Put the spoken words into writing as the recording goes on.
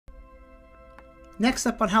Next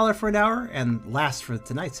up on Howler for an Hour, and last for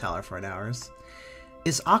tonight's Howler for an Hour,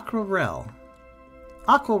 is Aquarelle.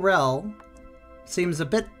 Aquarelle seems a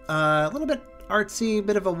little bit artsy, a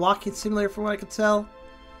bit of a walking simulator from what I could tell.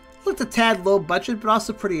 Looked a tad low budget, but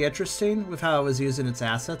also pretty interesting with how it was using its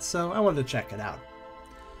assets, so I wanted to check it out.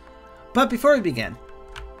 But before we begin,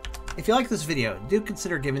 if you like this video, do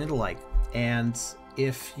consider giving it a like, and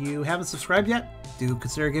if you haven't subscribed yet, do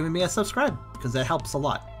consider giving me a subscribe, because that helps a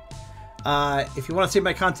lot. If you want to see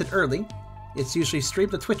my content early, it's usually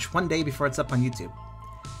streamed to Twitch one day before it's up on YouTube.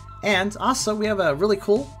 And also, we have a really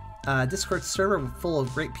cool Discord server full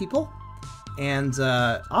of great people. And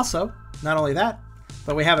also, not only that,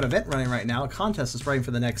 but we have an event running right now. A contest is running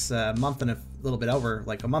for the next month and a little bit over,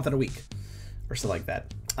 like a month and a week, or something like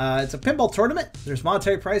that. It's a pinball tournament. There's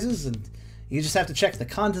monetary prizes, and you just have to check the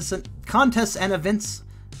contests and events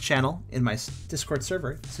channel in my Discord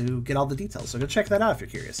server to get all the details. So go check that out if you're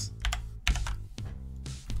curious.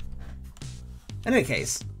 In any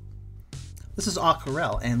case, this is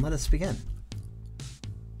Aquarelle, and let us begin.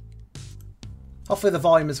 Hopefully the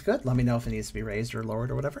volume is good. Let me know if it needs to be raised or lowered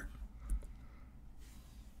or whatever.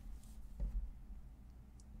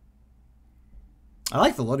 I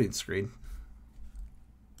like the loading screen.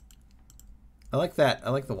 I like that. I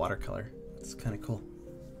like the watercolor. It's kind of cool.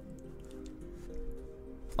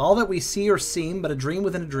 All that we see or seem but a dream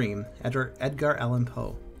within a dream. Edgar Allan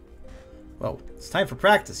Poe. Whoa, it's time for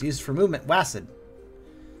practice. Used for movement, WASD.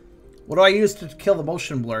 What do I use to kill the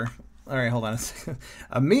motion blur? Alright, hold on a second.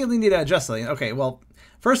 Immediately need to adjust something. Okay, well,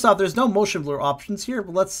 first off, there's no motion blur options here,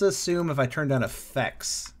 but let's assume if I turn down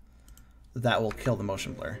effects, that will kill the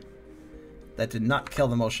motion blur. That did not kill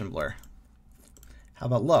the motion blur. How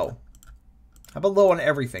about low? How about low on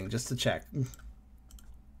everything, just to check?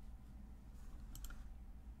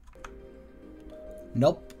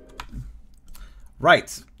 Nope.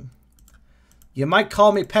 Right. You might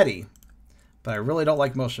call me petty, but I really don't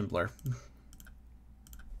like motion blur.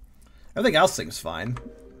 Everything else seems fine.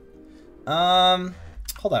 Hold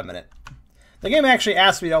on a minute. The game actually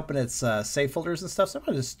asked me to open its save folders and stuff, so I'm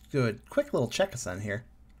going to just do a quick little check us on here.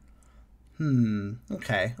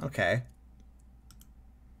 Okay, okay.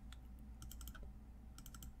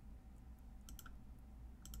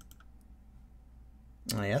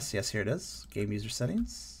 Oh, yes, here it is. Game user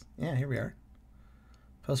settings. Yeah, here we are.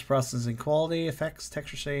 Post-processing quality, effects,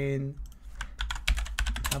 texture shading.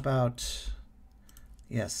 How about...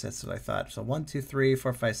 Yes, that's what I thought. So 1, 2, 3,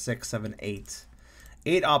 4, 5, 6, 7, 8.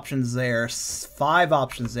 8 options there. 5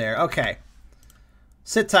 options there. Okay.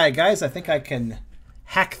 Sit tight, guys. I think I can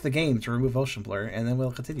hack the game to remove motion blur, and then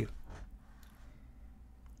we'll continue.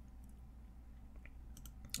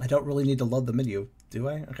 I don't really need to load the menu, do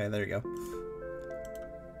I? Okay, there you go.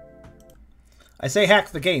 I say hack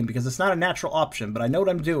the game because it's not a natural option, but I know what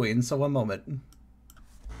I'm doing, so one moment. I'm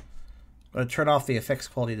going to turn off the effects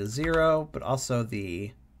quality to 0, but also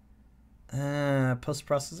the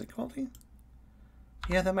post-processing quality.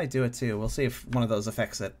 Yeah, that might do it too. We'll see if one of those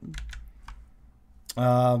affects it.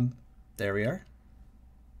 There we are.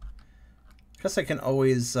 I guess I can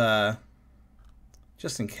always,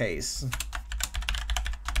 just in case,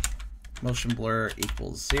 motion blur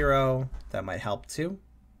equals 0. That might help too.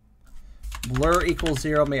 Blur equals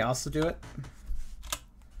 0 may also do it.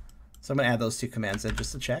 So I'm going to add those 2 commands in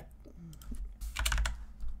just to check.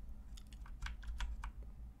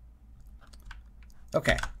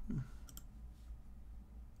 Okay.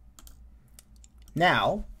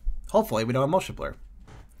 Now, hopefully we don't have motion blur.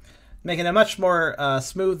 Making it much more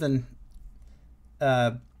smooth and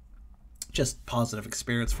just positive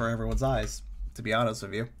experience for everyone's eyes, to be honest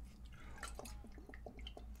with you.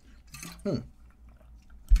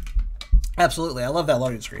 Absolutely, I love that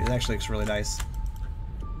loading screen. It actually looks really nice.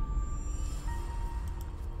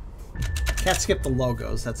 Can't skip the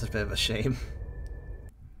logos, that's a bit of a shame.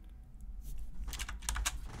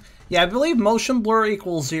 Yeah, I believe motion blur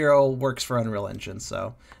equals 0 works for Unreal Engine,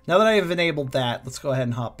 so now that I've enabled that, let's go ahead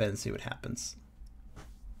and hop in and see what happens.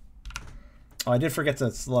 Oh, I did forget to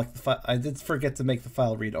select the file. I did forget to make the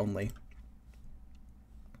file read only.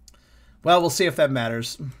 Well, we'll see if that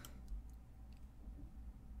matters.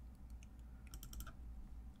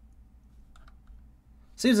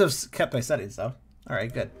 Seems to have kept my settings though.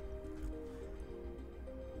 Alright, good.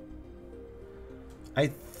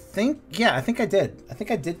 I think I did. I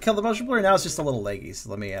think I did kill the motion blur. Now it's just a little laggy,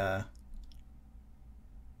 so let me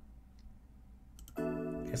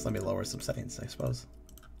let me lower some settings, I suppose.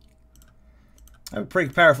 I have a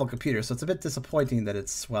pretty powerful computer, so it's a bit disappointing that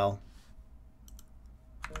it's, well...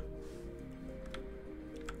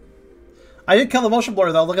 I did kill the motion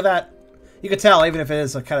blur though, look at that. You can tell, even if it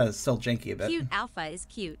is kind of still janky a bit. Cute alpha is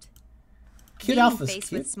cute. Cute Beaming alpha's face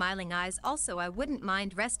cute. with smiling eyes. Also, I wouldn't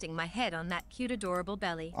mind resting my head on that cute, adorable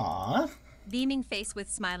belly. Aww. Beaming face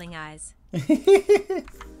with smiling eyes.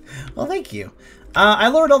 Well, thank you. I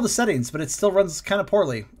lowered all the settings, but it still runs kind of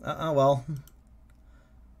poorly. Well.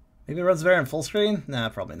 Maybe it runs better in full screen? Nah,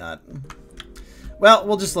 probably not. Well,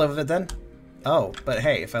 we'll just live with it then. Oh, but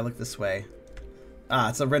hey, if I look this way. Ah,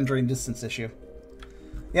 it's a rendering distance issue.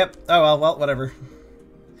 Yep. Oh well, whatever.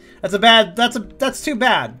 That's too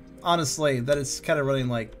bad, honestly, that it's kind of running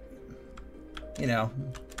like, you know.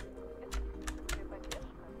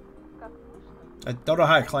 I don't know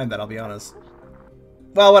how I climbed that, I'll be honest.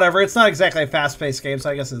 Well, whatever. It's not exactly a fast-paced game, so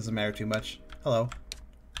I guess it doesn't matter too much. Hello.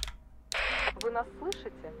 Вы нас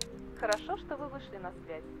слышите? Хорошо, что вы вышли на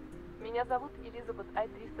связь. Меня зовут Элизабет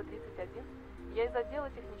I-331. Я из отдела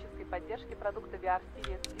технической поддержки продукта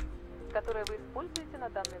VR-Series X, который вы используете на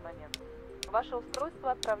данный момент. Ваше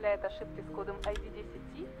устройство отправляет ошибки с кодом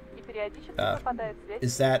ID10T и периодически пропадает связь.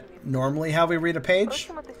 Is that normally how we read a page?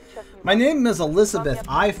 My name is Elizabeth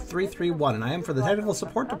I-331, and I am for the Technical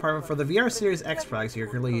Support Department for the VR Series X products you're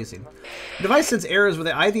currently using. The device sends errors with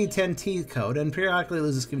the ID10T code and periodically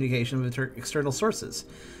loses communication with external sources.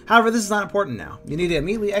 However, this is not important now. You need to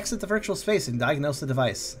immediately exit the virtual space and diagnose the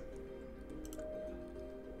device.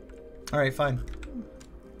 Alright, fine.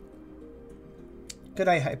 Good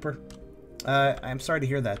night, Hyper. I'm sorry to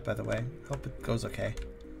hear that, by the way. Hope it goes okay.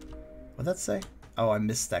 What'd that say? Oh, I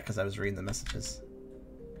missed that because I was reading the messages.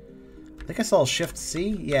 I think I saw Shift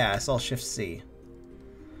C? Yeah, I saw Shift C.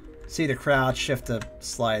 C to crouch, Shift to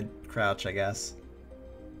slide, crouch, I guess.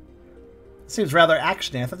 Seems rather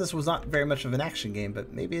actiony. I thought this was not very much of an action game,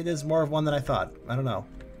 but maybe it is more of one than I thought. I don't know.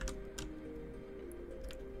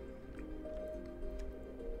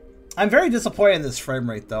 I'm very disappointed in this frame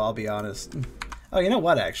rate, though, I'll be honest. Oh, you know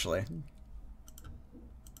what, actually?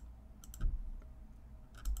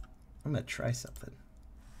 I'm gonna try something.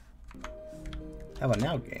 How about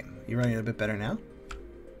now, game? You running a bit better now?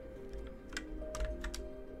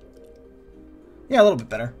 Yeah, a little bit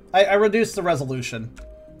better. I reduced the resolution.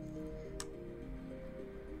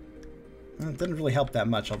 It didn't really help that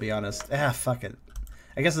much, I'll be honest. Ah, fuck it.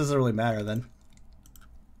 I guess it doesn't really matter then.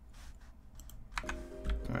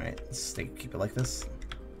 Alright, let's keep it like this.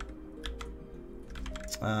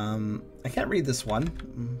 I can't read this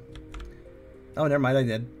one. Oh, never mind, I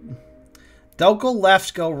did. Don't go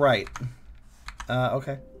left, go right.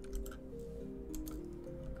 Okay.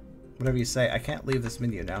 Whatever you say. I can't leave this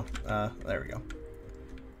menu now. There we go.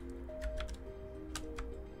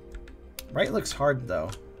 Right looks hard, though.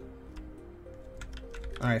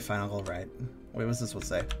 Alright, fine, I'll go right. Wait, what's this one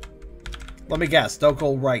say? Let me guess. Don't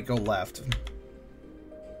go right, go left.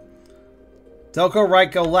 Don't go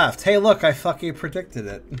right, go left. Hey, look, I fucking predicted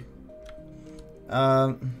it.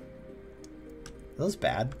 That was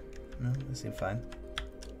bad. No, they seem fine.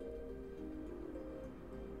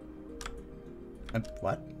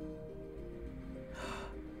 What?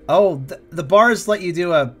 Oh, the bars let you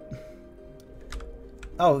do a...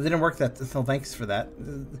 Oh, it didn't work that... Oh, thanks for that.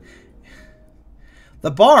 The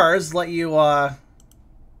bars let you, how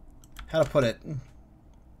to put it?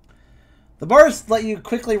 The bars let you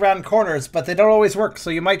quickly round corners, but they don't always work, so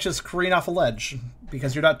you might just careen off a ledge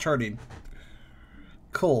because you're not turning.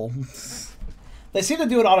 Cool. They seem to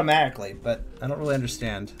do it automatically, but I don't really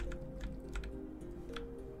understand.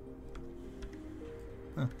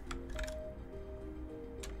 Huh.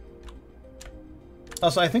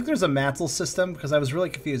 Also, I think there's a mantle system, because I was really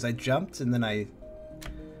confused. I jumped, and then I...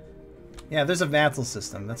 Yeah, there's a mantle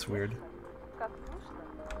system. That's weird.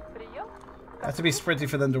 I have to be sprinting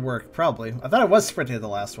for them to work. Probably. I thought I was sprinting at the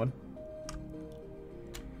last one.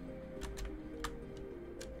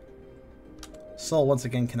 Soul once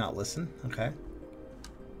again cannot listen. Okay.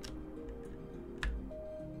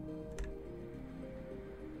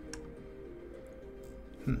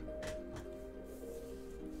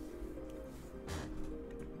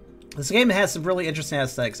 This game has some really interesting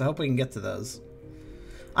aesthetics. I hope we can get to those.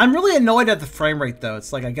 I'm really annoyed at the frame rate, though.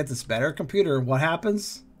 It's like I get this better computer. What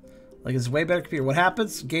happens? Like, it's way better computer. What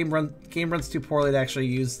happens? Game runs too poorly to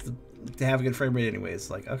actually to have a good frame rate anyways.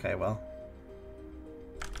 Like, okay, well.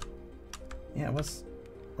 Yeah, it was...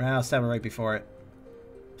 I'll stab it right before it.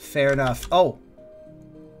 Fair enough. Oh!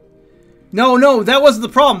 No, that wasn't the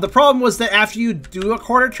problem. The problem was that after you do a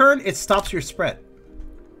quarter turn, it stops your sprint.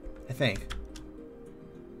 I think.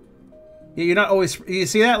 You're not always... You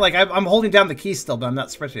see that? Like, I'm holding down the key still, but I'm not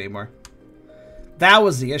sprinting anymore. That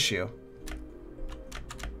was the issue.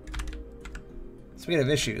 Speaking of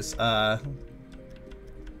issues, okay,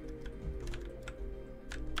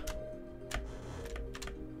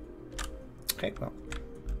 well.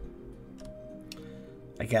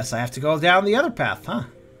 I guess I have to go down the other path, huh?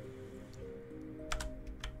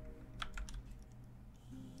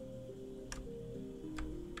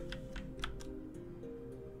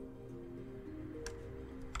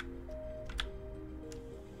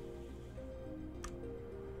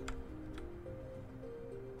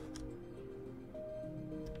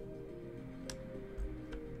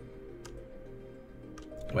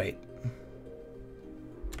 Wait.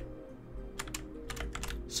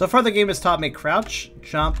 So far the game has taught me crouch,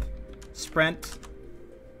 jump, sprint.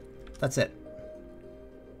 That's it.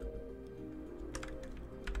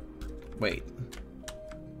 Wait.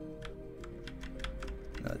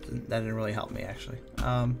 No, that didn't really help me, actually.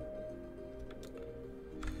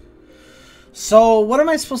 So, what am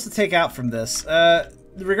I supposed to take out from this?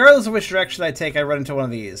 Regardless of which direction I take, I run into one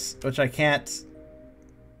of these, which I can't...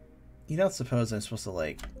 You don't suppose I'm supposed to,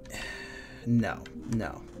 like... No,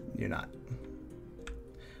 you're not.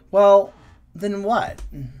 Well, then what?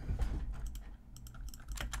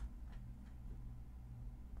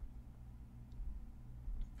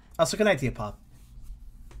 Also, good night to you, Pop.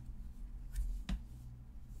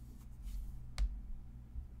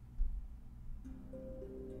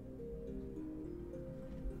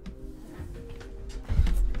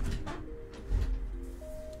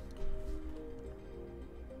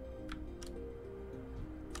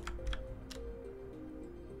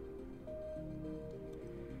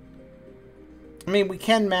 I mean, we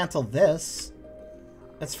can mantle this.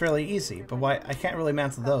 That's fairly easy, but why? I can't really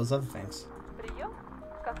mantle those other things.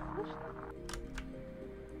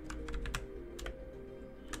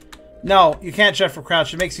 No, you can't jump for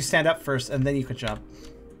crouch. It makes you stand up first, and then you could jump.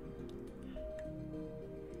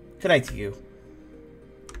 Good night to you.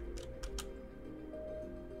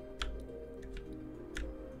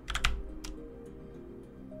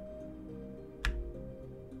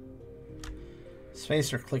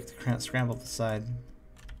 Space or click to scramble to the side.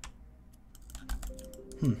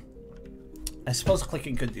 I suppose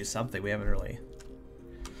clicking could do something. We haven't really...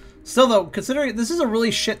 Still, though, considering... This is a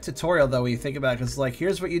really shit tutorial, though, when you think about it. Because, like,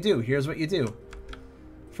 here's what you do. Here's what you do.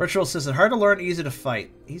 Virtual assistant. Hard to learn, easy to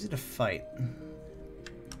fight. Easy to fight.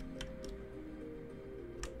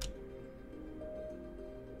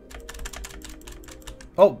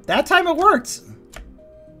 Oh, that time it worked!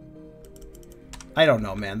 I don't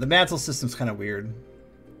know, man. The mantle system's kind of weird.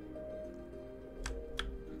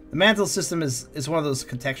 The mantle system is one of those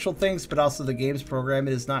contextual things, but also the game's program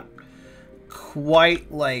is not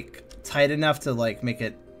quite, like, tight enough to, like, make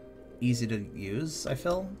it easy to use, I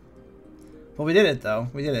feel. But we did it, though.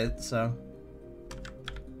 We did it, so...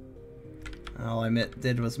 All I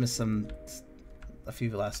did was miss a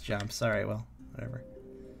few last jumps. Alright, well, whatever.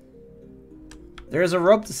 There is a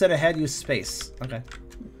rope to set ahead, use space. Okay.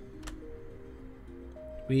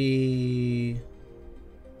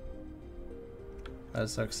 That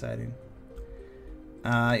was so exciting.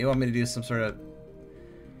 You want me to do some sort of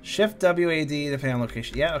Shift WAD depending on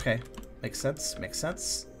location? Yeah, okay. Makes sense. Makes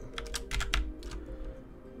sense.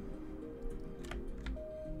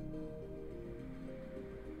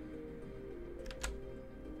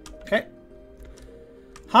 Okay.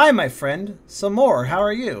 Hi, my friend. Some more. How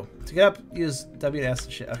are you? To get up, use W to ask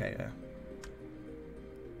the shit. Okay, yeah.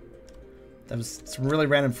 That was some really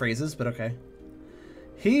random phrases, but okay.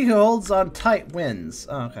 He who holds on tight wins.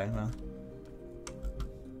 Oh, okay, well.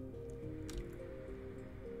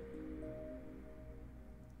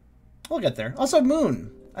 We'll get there. Also,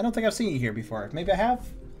 Moon. I don't think I've seen you here before. Maybe I have?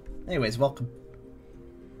 Anyways, welcome.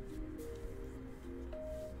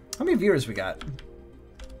 How many viewers we got?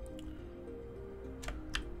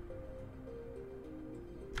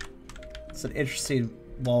 It's an interesting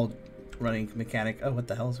wall running mechanic. Oh, what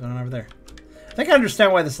the hell is going on over there? I think I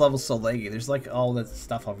understand why this level's so laggy. There's like all that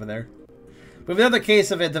stuff over there. We have another case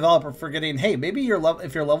of a developer forgetting, hey, maybe if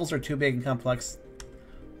your levels are too big and complex,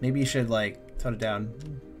 maybe you should like tone it down.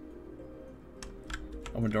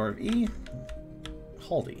 Open door of E.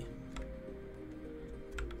 Hold E.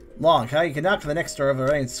 Long. How you can knock to the next door of a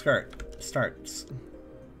rain starts.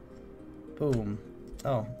 Boom.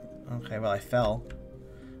 Oh. Okay, well I fell.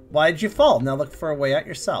 Why did you fall? Now look for a way out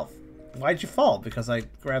yourself. Why'd you fall? Because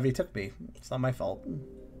gravity took me. It's not my fault.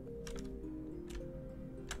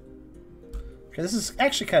 Okay, this is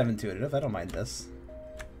actually kind of intuitive. I don't mind this.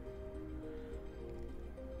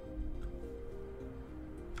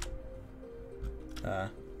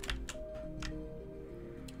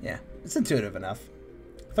 Yeah, it's intuitive enough.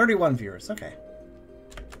 31 viewers, okay.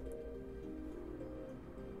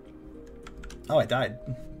 Oh, I died.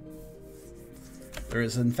 There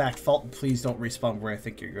is, in fact, fault. Please don't respawn where I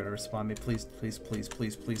think you're going to respawn me. Please, please, please,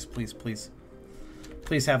 please, please, please, please.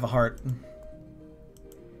 Please have a heart.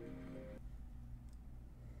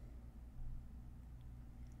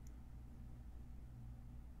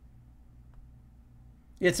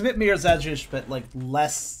 It's a bit Mirror's Edge, but like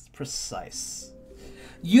less precise.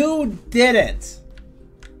 You did it!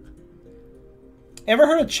 Ever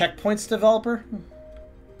heard of Checkpoints Developer?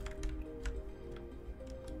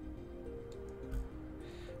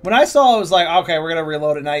 When I saw it, I was like, okay, we're gonna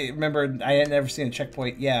reload it, and I remember I had never seen a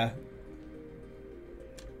checkpoint. Yeah.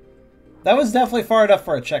 That was definitely far enough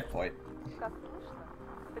for a checkpoint. Как слышно?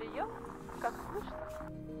 Прием? Как слышно?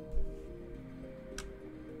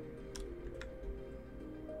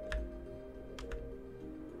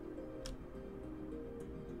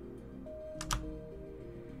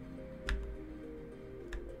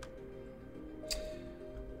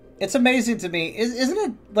 It's amazing to me. Isn't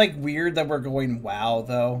it, like, weird that we're going WoW,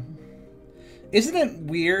 though? Isn't it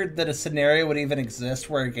weird that a scenario would even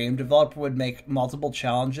exist where a game developer would make multiple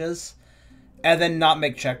challenges and then not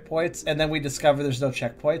make checkpoints, and then we discover there's no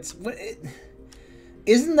checkpoints?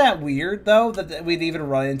 Isn't that weird, though, that we'd even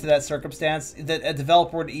run into that circumstance? That a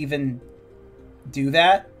developer would even do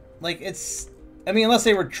that? Like, it's... I mean, unless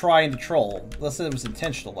they were trying to troll. Unless it was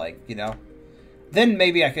intentional, like, you know? Then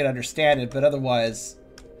maybe I could understand it, but otherwise...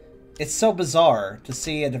 It's so bizarre to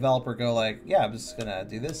see a developer go like, yeah, I'm just gonna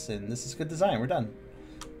do this, and this is good design, we're done.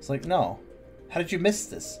 It's like, no. How did you miss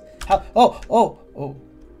this? How? Oh!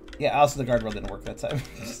 Yeah, also the guardrail didn't work that time.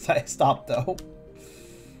 I stopped, though.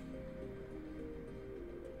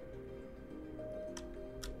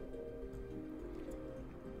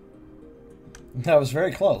 That was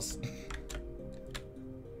very close.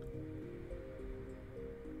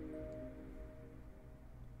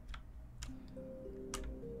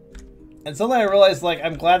 And suddenly I realized, like,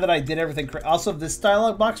 I'm glad that I did everything correct. Also, this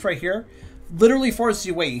dialog box right here literally forces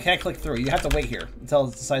you to wait. You can't click through. You have to wait here until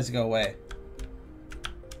it decides to go away.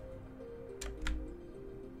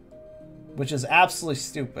 Which is absolutely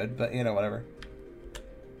stupid, but, you know, whatever.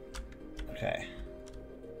 Okay.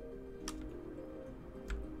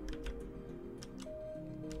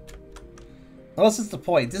 Unless it's the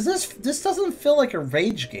point. This doesn't feel like a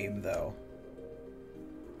rage game, though.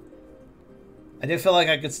 I did feel like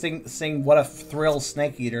I could sing What a Thrill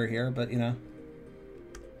Snake Eater here, but, you know.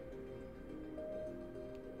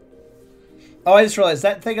 Oh, I just realized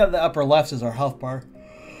that thing on the upper left is our health bar.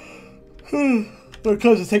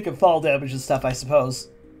 Because it's taking fall damage and stuff, I suppose.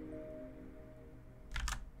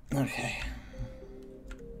 Okay.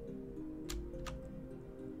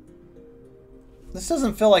 This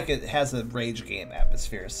doesn't feel like it has a rage game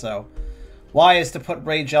atmosphere, so... Why is to put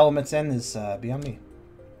rage elements in is beyond me.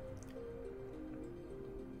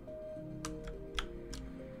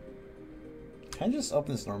 Can I just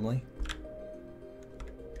open this normally?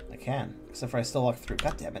 I can. Except for I still walk through.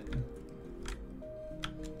 God damn it.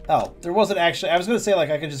 Oh, there wasn't actually... I was going to say, like,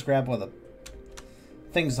 I could just grab one of the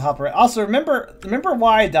things to hop around. Also, remember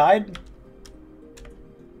why I died?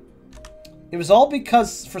 It was all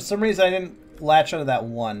because, for some reason, I didn't latch onto that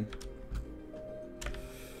one.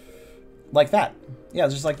 Like that. Yeah,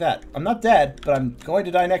 just like that. I'm not dead, but I'm going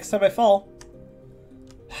to die next time I fall.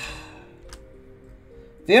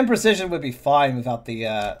 The imprecision would be fine without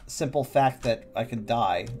the simple fact that I can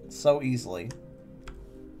die so easily.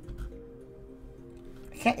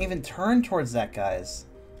 I can't even turn towards that, guys.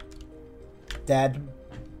 Dead.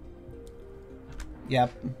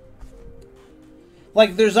 Yep.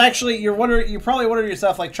 Like, there's actually, you're probably wondering to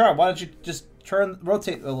yourself, like, Char, why don't you just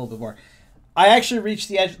rotate a little bit more? I actually reached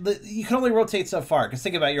the edge. You can only rotate so far. Because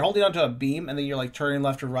think about it. You're holding onto a beam, and then you're, like, turning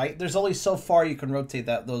left or right. There's only so far you can rotate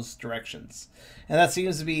those directions. And that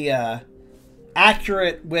seems to be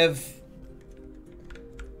accurate with...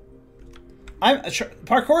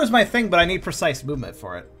 Parkour is my thing, but I need precise movement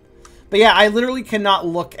for it. But yeah, I literally cannot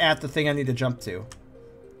look at the thing I need to jump to.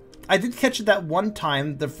 I did catch it that one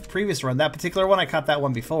time, the previous run. That particular one, I caught that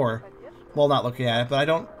one before. Well, not looking at it, but I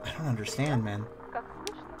don't understand, man.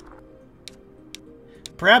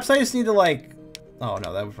 Perhaps I just need to, like... Oh,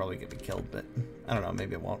 no, that would probably get me killed, but... I don't know,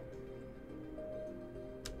 maybe it won't.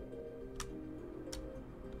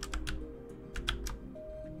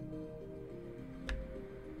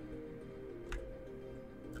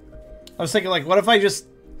 I was thinking, like, what if I just...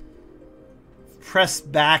 press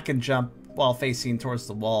back and jump while facing towards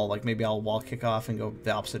the wall? Like, maybe I'll wall kick off and go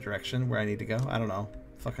the opposite direction where I need to go? I don't know.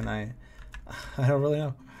 Fucking I don't really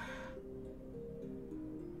know.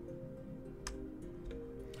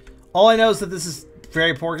 All I know is that this is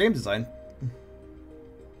very poor game design.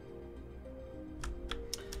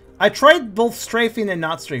 I tried both strafing and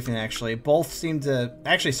not strafing, actually. Both seemed to...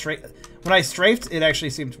 Actually, when I strafed, it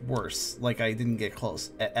actually seemed worse. Like, I didn't get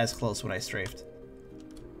close, as close when I strafed.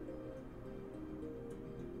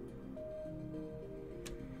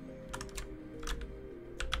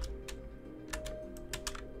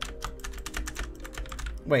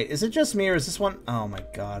 Wait, is it just me or is this one? Oh my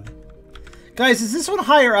god. Guys, is this one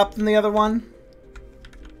higher up than the other one?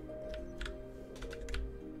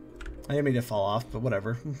 I didn't mean to fall off, but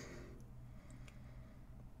whatever.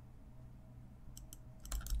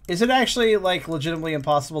 Is it actually, like, legitimately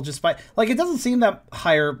impossible just by... Like, it doesn't seem that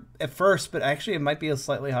higher at first, but actually it might be a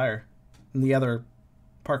slightly higher than the other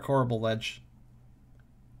parkourable ledge.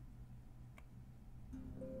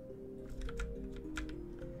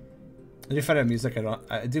 I do find it amusing. I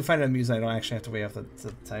don't actually have to wait off the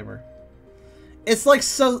timer. It's like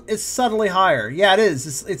it's subtly higher. Yeah, it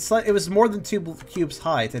is. It was more than 2 cubes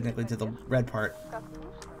high technically to the red part.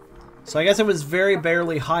 So I guess it was very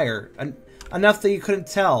barely higher, enough that you couldn't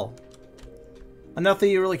tell. Enough that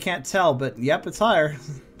you really can't tell, but yep, it's higher.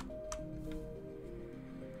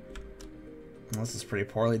 Well, this is pretty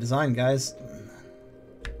poorly designed, guys.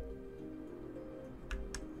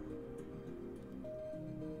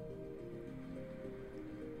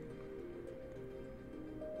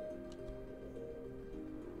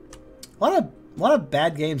 A lot of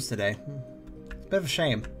bad games today. It's a bit of a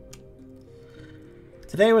shame.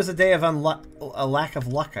 Today was a day of a lack of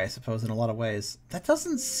luck, I suppose, in a lot of ways. That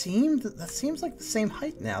doesn't seem... That seems like the same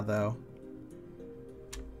height now, though.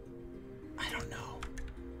 I don't know.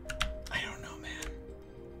 I don't know, man.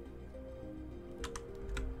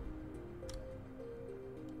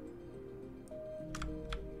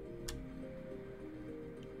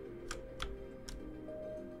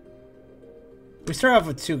 We start off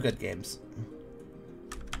with 2 good games.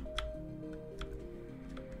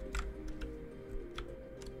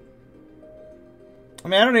 I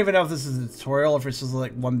mean, I don't even know if this is a tutorial or if it's just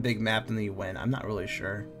like one big map and then you win. I'm not really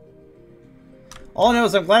sure. All I know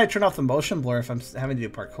is I'm glad I turned off the motion blur if I'm having to do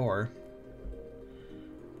parkour.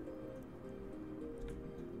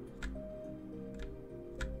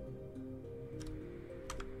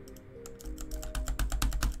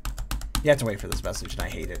 You have to wait for this message and I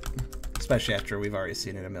hate it. Especially after we've already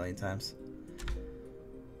seen it a million times.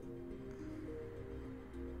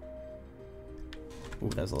 Ooh,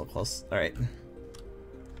 that was a little close. Alright.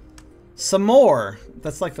 Some more!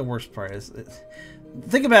 That's like the worst part.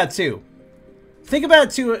 Think about it too. Think about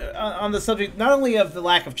it too on the subject not only of the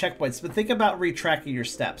lack of checkpoints, but think about retracking your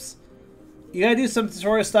steps. You gotta do some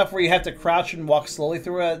tutorial stuff where you have to crouch and walk slowly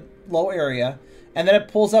through a low area, and then it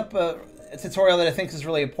pulls up a tutorial that I think is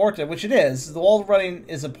really important, which it is. The wall running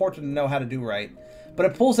is important to know how to do right. But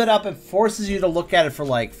it pulls it up and forces you to look at it for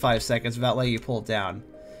like 5 seconds without letting you pull it down.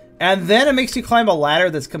 And then it makes you climb a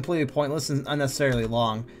ladder that's completely pointless and unnecessarily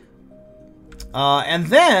long. And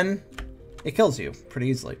then it kills you pretty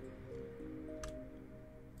easily.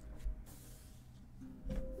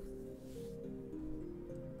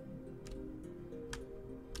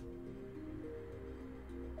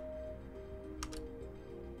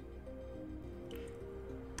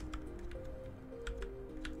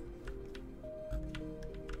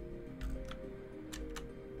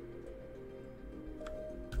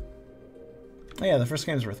 Oh yeah, the first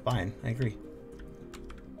game is worth buying. I agree.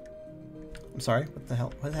 I'm sorry. What the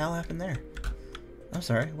hell? What the hell happened there? I'm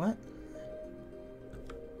sorry. What?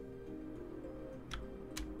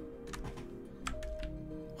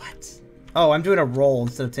 What? Oh, I'm doing a roll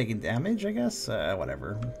instead of taking damage, I guess?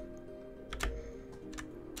 Whatever.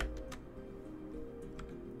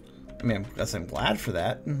 I mean, I guess I'm glad for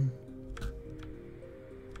that.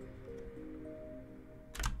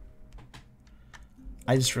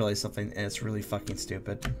 I just realized something, and it's really fucking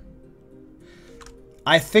stupid.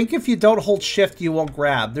 I think if you don't hold shift, you won't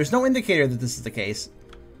grab. There's no indicator that this is the case.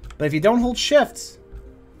 But if you don't hold shift,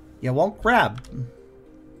 you won't grab.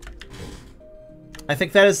 I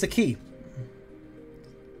think that is the key.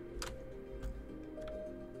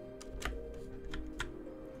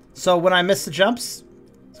 So when I miss the jumps,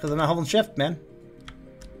 it's because I'm not holding shift, man.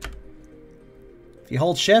 If you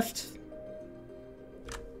hold shift,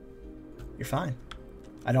 you're fine.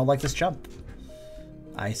 I don't like this jump.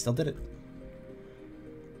 I still did it.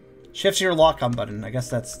 Shift's your lock-on button. I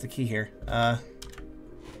guess that's the key here.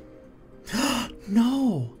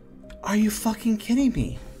 No! Are you fucking kidding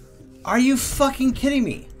me? Are you fucking kidding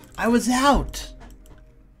me? I was out!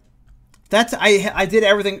 That's... I did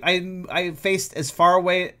everything. I faced as far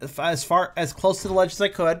away... as close to the ledge as I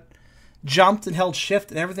could. Jumped and held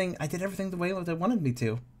shift and everything. I did everything the way they wanted me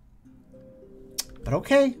to. But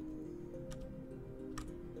okay.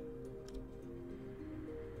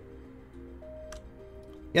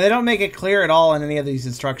 Yeah, they don't make it clear at all in any of these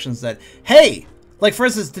instructions that, hey, like for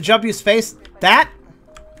instance, to jump you space, that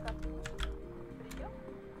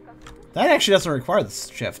actually doesn't require the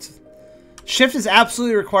shift. Shift is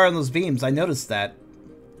absolutely required on those beams. I noticed that.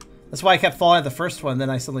 That's why I kept falling at the first one, then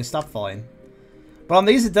I suddenly stopped falling. But on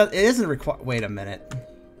these, it isn't required. Wait a minute.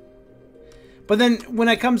 But then when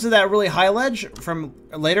it comes to that really high ledge from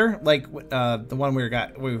later, like the one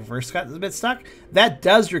we first got a bit stuck, that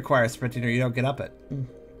does require sprinting or you don't get up it.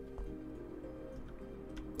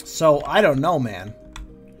 So I don't know, man.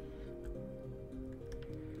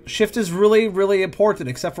 Shift is really, really important,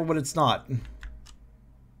 except for when it's not.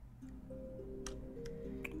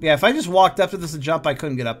 Yeah, if I just walked up to this and jump, I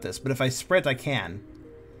couldn't get up this. But if I sprint, I can.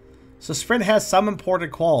 So sprint has some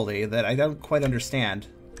important quality that I don't quite understand.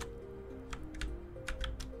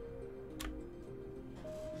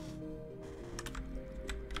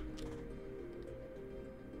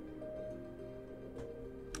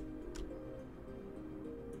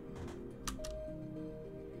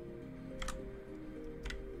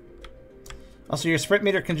 Also, your sprint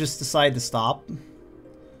meter can just decide to stop.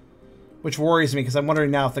 Which worries me, because I'm wondering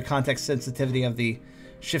now if the context sensitivity of the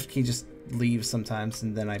shift key just leaves sometimes,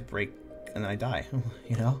 and then I break, and then I die.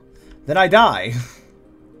 You know? Then I die.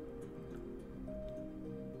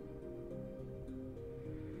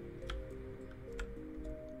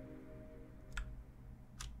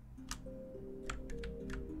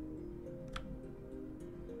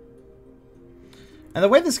 And the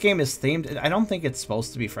way this game is themed, I don't think it's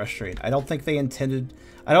supposed to be frustrating. I don't think they intended...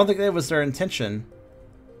 I don't think that was their intention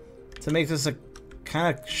to make this a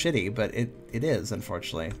kind of shitty, but it is,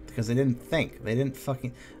 unfortunately. Because they didn't think. They didn't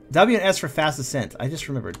fucking... W and S for fast ascent. I just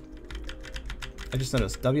remembered. I just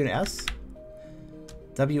noticed. W and S?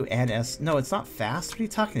 W and S. No, it's not fast. What are you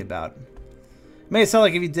talking about? It may sound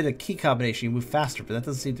like if you did a key combination, you move faster, but that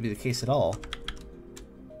doesn't seem to be the case at all.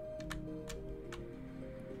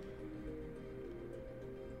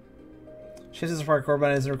 Shift is a hardcore,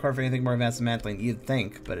 but it isn't required for anything more advanced than mantling. You'd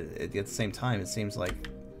think, but at the same time, it seems like...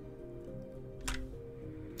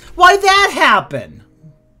 Why'd that happen?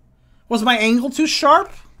 Was my angle too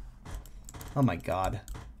sharp? Oh my god.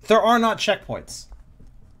 There are not checkpoints.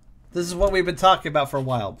 This is what we've been talking about for a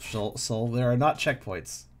while, so there are not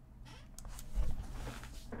checkpoints.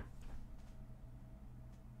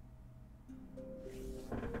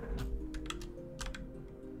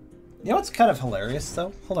 You know what's kind of hilarious,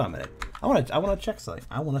 though? Hold on a minute. I want to check something.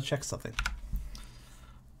 I want to check something.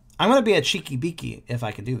 I'm going to be a cheeky beaky if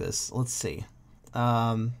I can do this. Let's see.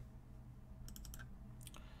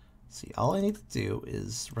 See, all I need to do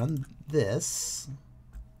is run this.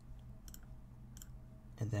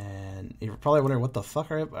 And then you're probably wondering, what the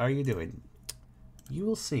fuck are you doing? You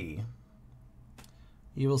will see.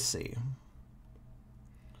 You will see.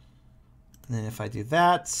 And then if I do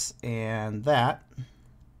that and that...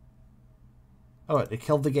 Oh, it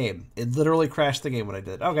killed the game. It literally crashed the game when I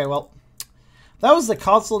did. Okay, well, that was the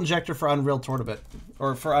console injector for Unreal Tournament.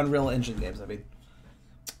 Or for Unreal Engine games, I mean.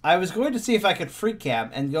 I was going to see if I could free cam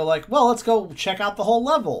and go like, well, let's go check out the whole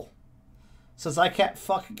level. Since I can't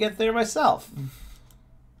fucking get there myself.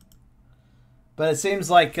 But it seems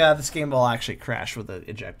like this game will actually crash with the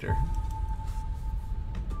injector.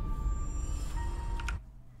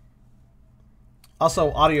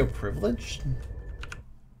 Also, audio privilege.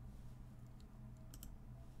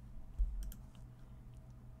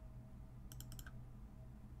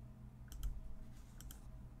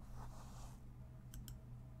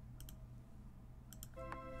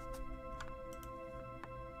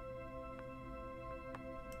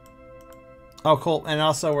 Oh, cool. And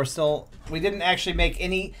also, we didn't actually make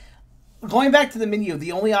any... Going back to the menu,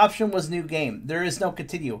 the only option was new game. There is no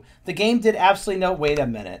continue. The game did absolutely no... Wait a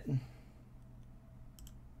minute.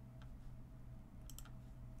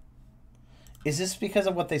 Is this because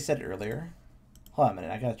of what they said earlier? Hold on a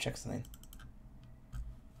minute. I gotta check something.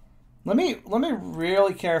 Let me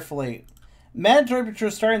really carefully... Mandatory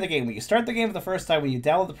between starting the game. When you start the game for the first time, when you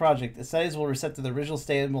download the project, the settings will reset to the original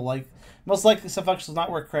state and will most likely some functions will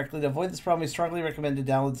not work correctly. To avoid this problem, we strongly recommend to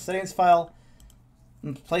download the settings file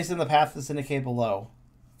and place it in the path that's indicated below.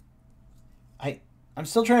 I'm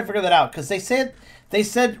still trying to figure that out because they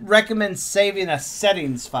said recommend saving a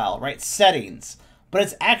settings file, right? Settings. But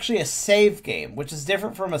it's actually a save game, which is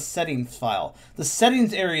different from a settings file. The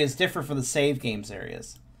settings area is different from the save games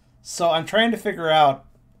areas. So I'm trying to figure out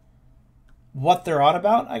what they're on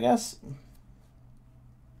about, I guess.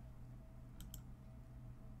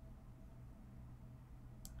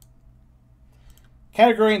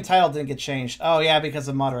 Category and title didn't get changed. Oh, yeah, because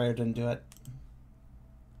the moderator didn't do it.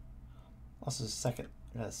 Also, a second.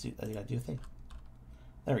 I gotta do a thing.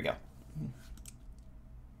 There we go.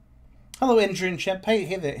 Hello, Adrian Chimp. Hey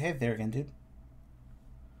there again, dude.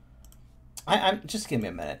 I'm just give me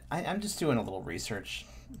a minute. I'm just doing a little research.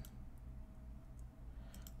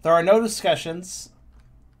 There are no discussions.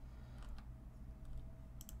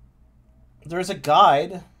 There's a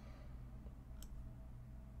guide.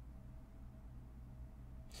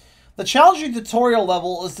 The challenging tutorial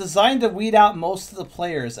level is designed to weed out most of the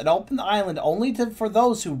players and open the island only for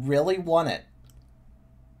those who really want it.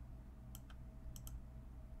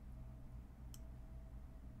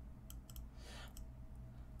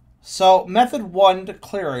 So, method 1 to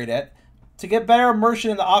clearing it. To get better immersion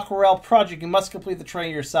in the Aquarelle project, you must complete the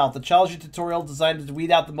training yourself. The challenging tutorial is designed to weed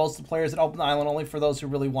out the most of the players and open the island only for those who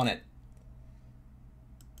really want it.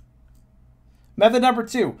 Method number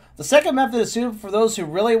 2. The second method is suitable for those who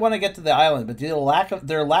really want to get to the island, but due to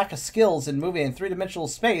their lack of skills in moving in three-dimensional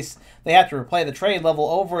space, they have to replay the training level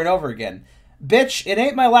over and over again. Bitch, it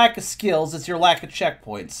ain't my lack of skills, it's your lack of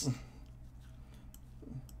checkpoints.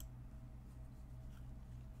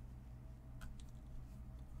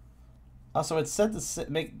 Also, it said to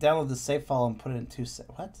download the save file and put it in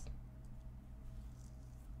what?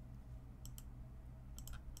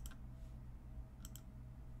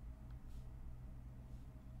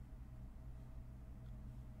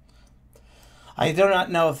 I do not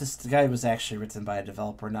know if this guide was actually written by a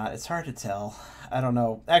developer or not. It's hard to tell. I don't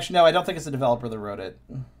know. Actually, no, I don't think it's a developer that wrote it.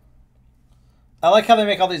 I like how they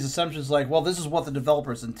make all these assumptions like, well, this is what the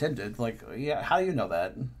developers intended. Like, yeah, how do you know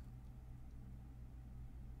that?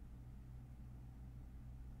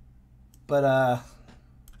 But,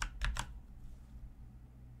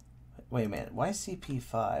 wait a minute. Why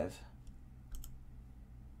CP5?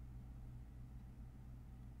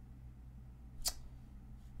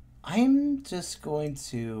 I'm just going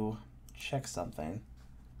to check something.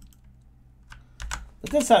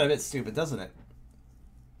 It does sound a bit stupid, doesn't it?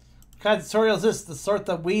 What kind of tutorial is this? The sort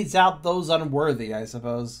that weeds out those unworthy, I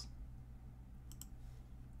suppose.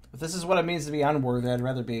 If this is what it means to be unworthy, I'd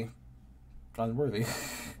rather be unworthy.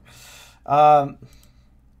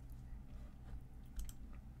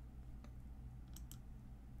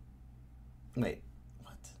 Wait,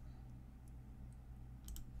 what?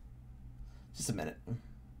 Just a minute.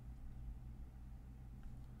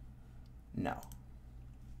 No.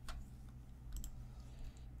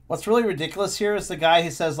 What's really ridiculous here is the guy who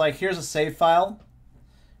says, like, here's a save file,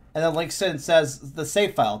 and then links it and says, the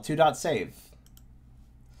save file, 2.save.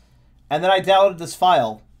 And then I downloaded this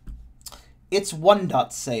file. It's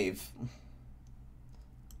 1.save.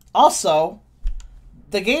 Also,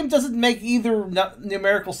 the game doesn't make either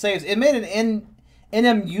numerical saves. It made an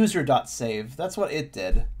nmuser.save. That's what it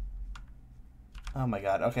did. Oh my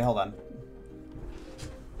god. Okay, hold on.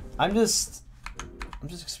 I'm just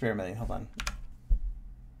experimenting. Hold on.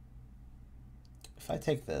 If I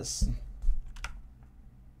take this.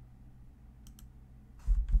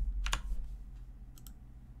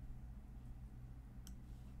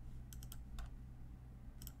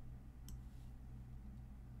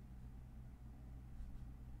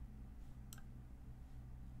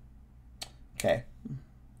 Okay.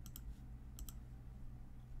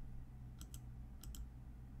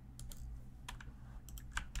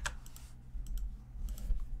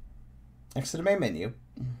 Next to the main menu.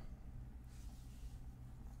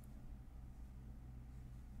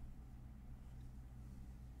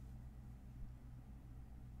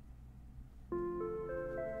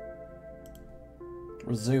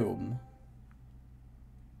 Resume.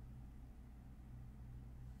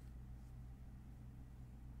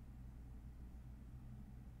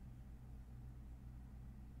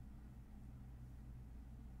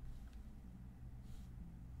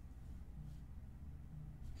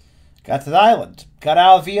 Got to the island. Got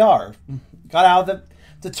out of VR. Got out of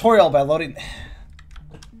the tutorial by loading.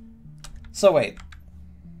 So wait.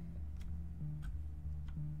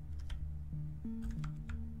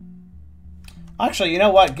 Actually, you know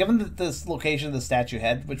what? Given this location of the statue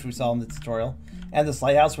head, which we saw in the tutorial, and this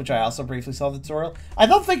lighthouse, which I also briefly saw in the tutorial, I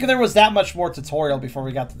don't think there was that much more tutorial before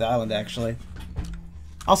we got to the island, actually.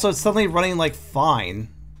 Also, it's suddenly running, like, fine.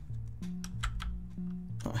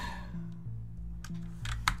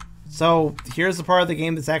 So, here's the part of the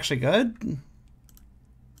game that's actually good.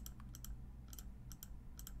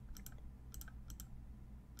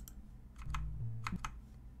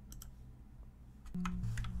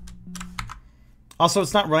 Also,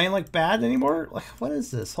 it's not running like bad anymore? Like, what is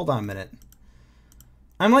this? Hold on a minute.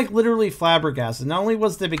 I'm like literally flabbergasted. Not only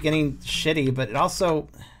was the beginning shitty, but it also...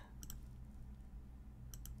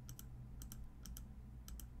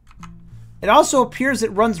 It also appears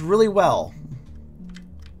it runs really well.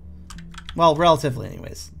 Well, relatively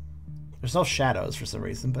anyways. There's no shadows for some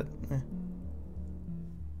reason, but...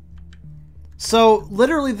 So,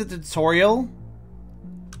 literally the tutorial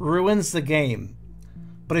ruins the game.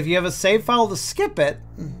 But if you have a save file to skip it,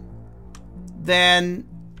 then...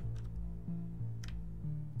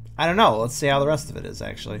 I don't know. Let's see how the rest of it is,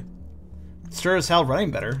 actually. It's sure as hell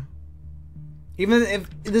running better. Even if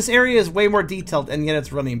this area is way more detailed and yet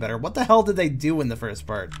it's running better. What the hell did they do in the first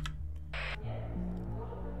part?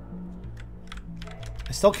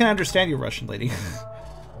 I still can't understand you, Russian lady.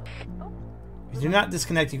 If you do not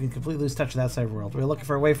disconnect, you can completely lose touch with the outside world. We're looking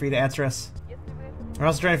for a way for you to answer us. We're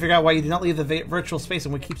also trying to figure out why you do not leave the virtual space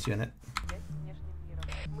and what keeps you in it.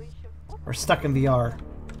 We're stuck in VR.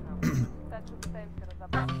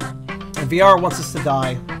 And VR wants us to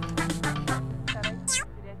die.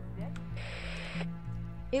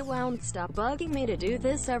 It won't stop bugging me to do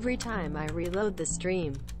this every time I reload the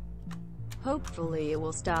stream. Hopefully it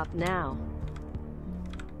will stop now.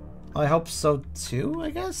 I hope so too, I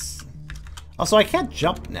guess? Also, I can't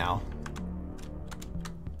jump now.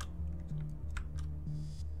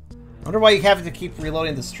 I wonder why you have to keep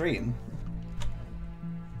reloading the stream.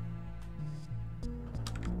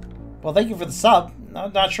 Well, thank you for the sub.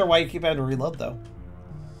 I'm not sure why you keep having to reload, though.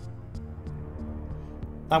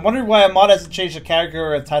 I'm wondering why a mod hasn't changed the category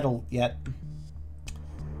or a title yet.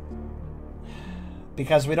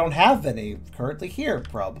 Because we don't have any currently here,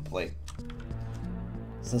 probably.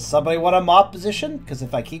 Does somebody want a mod position? Because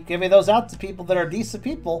if I keep giving those out to people that are decent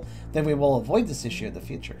people, then we will avoid this issue in the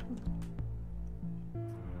future.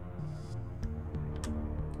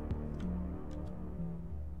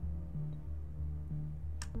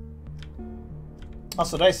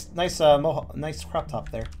 Also, nice crop top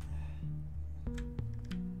there.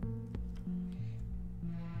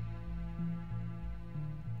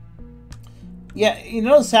 Yeah, you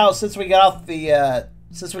notice how since we got off the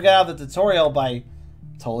tutorial by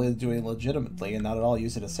totally doing it legitimately and not at all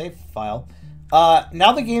using a save file,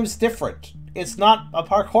 now the game's different. It's not a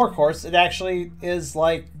parkour course. It actually is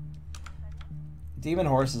like Demon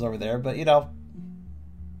Horse is over there, but you know.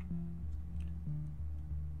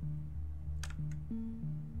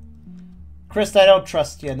 Chris, I don't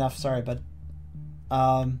trust you enough. Sorry, but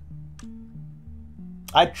I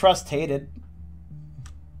trust hated.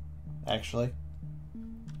 Actually.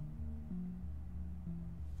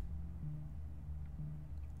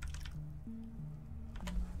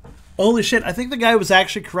 Holy shit, I think the guy was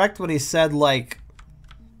actually correct when he said, like,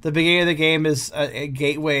 the beginning of the game is a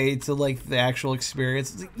gateway to, like, the actual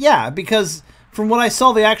experience. Yeah, because from what I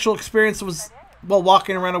saw, the actual experience was, well,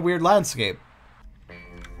 walking around a weird landscape.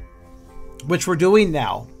 Which we're doing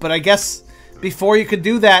now. But I guess before you could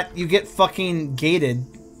do that, you get fucking gated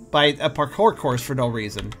by a parkour course for no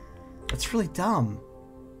reason. That's really dumb.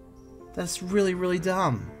 That's really, really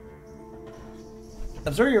dumb.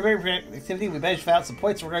 Observe your very activity. We managed to find out some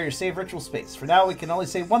points regarding your save virtual space. For now, we can only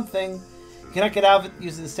say one thing. You cannot get out of it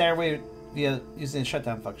using the standard way via using the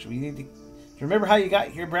shutdown function. We need to remember how you got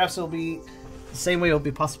here. Perhaps it'll be the same way it'll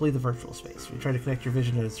be possibly the virtual space. We try to connect your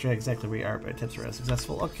vision to the exactly where you are, but attempts are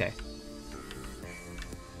unsuccessful. Okay.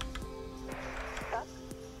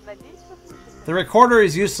 The recorder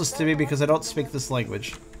is useless to me because I don't speak this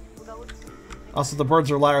language. Also, the birds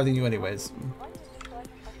are louder than you anyways.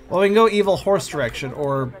 Well, we can go evil horse direction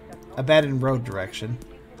or abandoned road direction.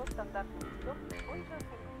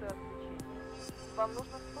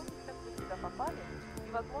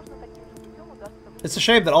 It's a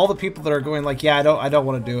shame that all the people that are going like, yeah, I don't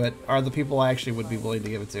want to do it, are the people I actually would be willing to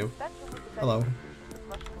give it to. Hello.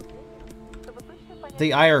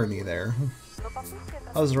 The irony there.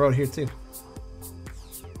 Oh, there's a road here too.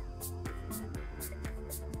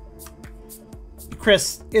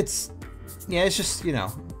 Chris, it's just, you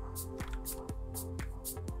know.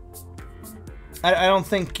 I don't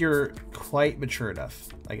think you're quite mature enough,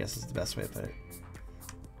 I guess is the best way to put it.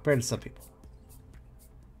 Compared to some people.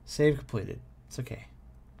 Save completed. It's okay.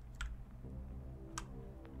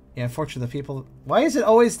 Yeah, unfortunately the people... Why is it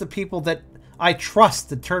always the people that I trust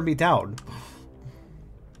that turn me down?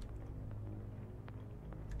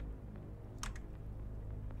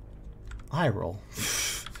 Eye roll.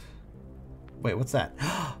 Wait, what's that?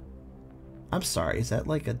 I'm sorry, is that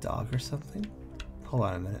like a dog or something? Hold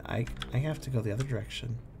on a minute, I have to go the other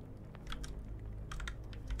direction.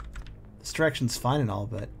 This direction's fine and all,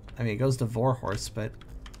 but... I mean, it goes to Vorhorse, but...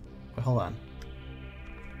 Wait, hold on.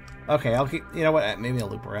 Okay, I'll keep... You know what, maybe I'll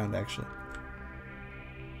loop around, actually.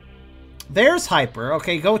 There's Hyper.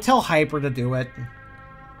 Okay, go tell Hyper to do it.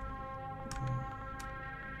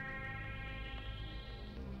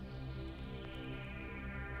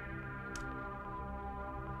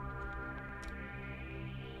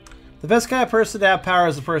 The best kind of person to have power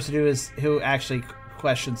is the person who actually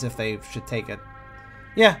questions if they should take it.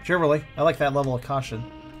 Yeah, generally. I like that level of caution.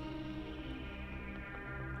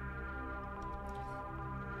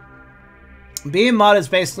 Being mod is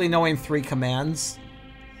basically knowing 3 commands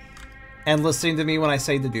and listening to me when I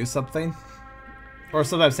say to do something. Or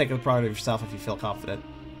sometimes taking the product of yourself if you feel confident.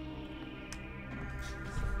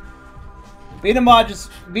 Being a mod,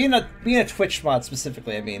 just being a Twitch mod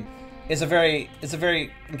specifically, I mean, is a very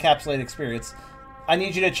encapsulated experience. I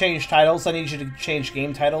need you to change titles. I need you to change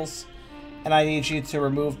game titles, and I need you to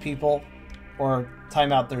remove people or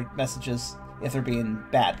time out their messages if they're being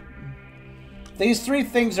bad. These 3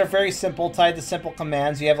 things are very simple, tied to simple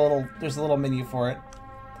commands. You have there's a little menu for it.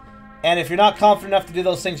 And if you're not confident enough to do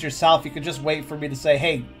those things yourself, you can just wait for me to say,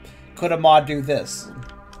 hey, could a mod do this?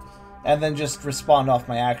 And then just respond off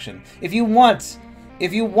my action. If you want,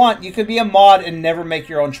 you could be a mod and never make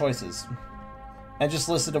your own choices. And just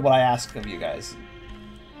listen to what I ask of you guys.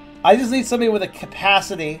 I just need somebody with a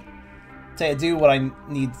capacity to do what I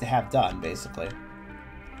need to have done, basically.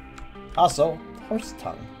 Also, horse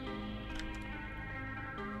tongue.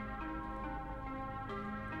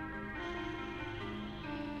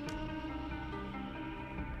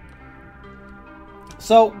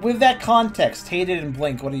 So, with that context, Hated and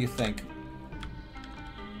Blink, what do you think?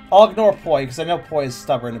 I'll ignore Poi, because I know Poi is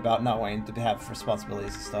stubborn about not wanting to have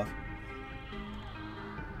responsibilities and stuff.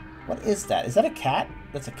 What is that? Is that a cat?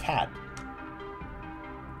 That's a cat.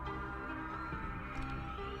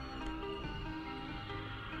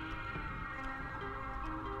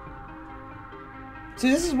 See,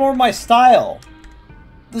 this is more my style.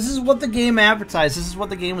 This is what the game advertised. This is what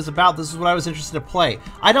the game was about. This is what I was interested to play.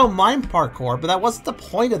 I don't mind parkour, but that wasn't the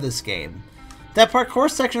point of this game. That parkour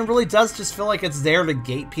section really does just feel like it's there to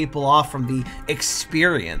gate people off from the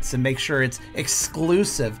experience and make sure it's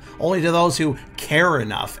exclusive only to those who care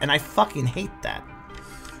enough. And I fucking hate that.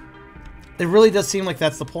 It really does seem like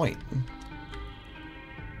that's the point.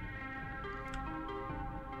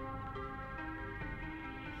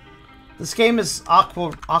 This game is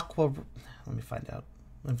Aqua. Let me find out.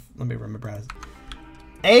 Let me remember how it is.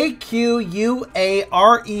 Aquarelle.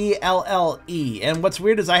 And what's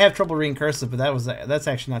weird is I have trouble reading cursive, but that's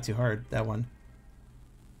actually not too hard, that one.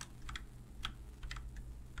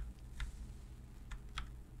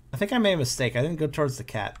 I think I made a mistake. I didn't go towards the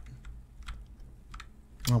cat.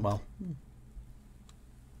 Oh well.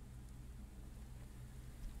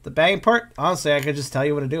 The banging part? Honestly, I could just tell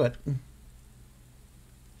you what to do it.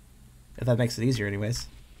 If that makes it easier anyways.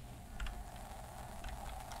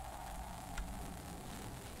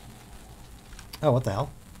 Oh, what the hell?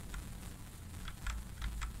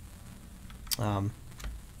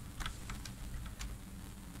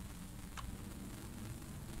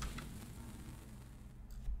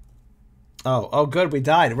 Oh, good, we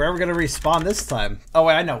died. Where are we gonna respawn this time? Oh,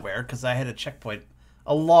 wait, I know where, because I hit a checkpoint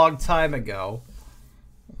a long time ago.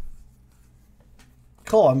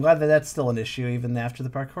 Cool, I'm glad that that's still an issue, even after the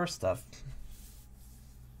parkour stuff.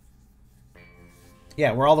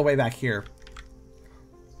 Yeah, we're all the way back here.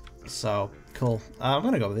 So, cool. I'm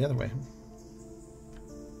gonna go the other way.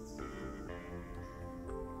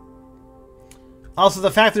 Also,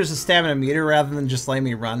 the fact there's a stamina meter rather than just letting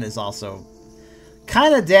me run is also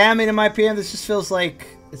kind of damning in my opinion. This just feels like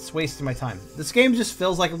it's wasting my time. This game just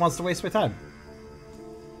feels like it wants to waste my time.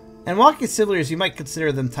 And walking simulators, you might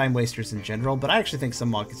consider them time wasters in general, but I actually think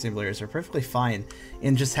some walking simulators are perfectly fine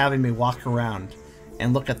in just having me walk around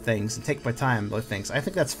and look at things and take my time with things. I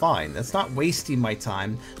think that's fine. That's not wasting my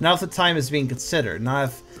time. Not if the time is being considered. Not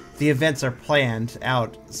if the events are planned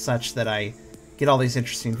out such that I get all these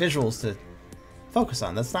interesting visuals to focus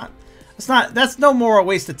on. That's no more a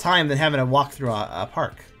waste of time than having to walk through a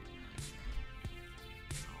park.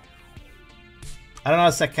 I don't know how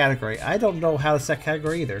to set category. I don't know how to set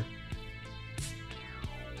category either.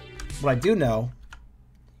 What I do know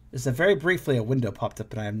is that very briefly a window popped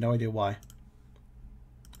up and I have no idea why.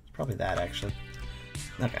 It's probably that, actually.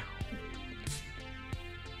 Okay.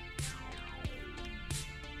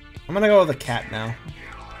 I'm gonna go with a cat now.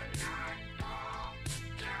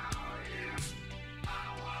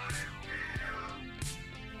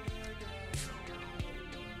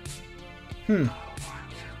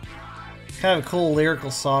 Kind of a cool lyrical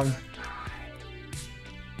song.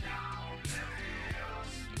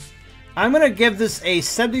 I'm gonna give this a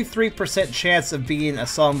 73% chance of being a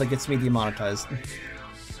song that gets me demonetized.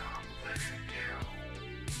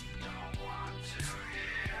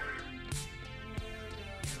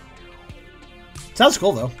 Sounds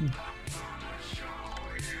cool though.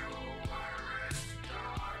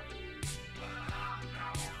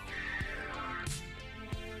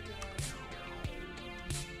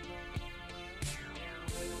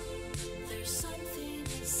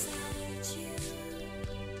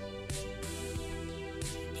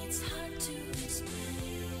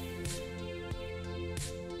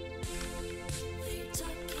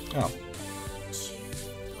 Oh.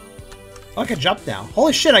 Oh, I can jump now.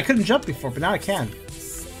 Holy shit, I couldn't jump before, but now I can.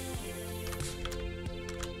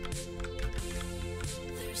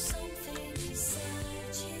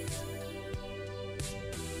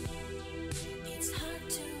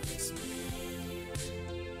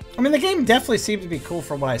 I mean, the game definitely seemed to be cool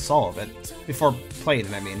from what I saw of it. Before playing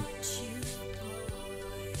it, I mean.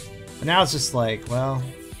 But now it's just like, well...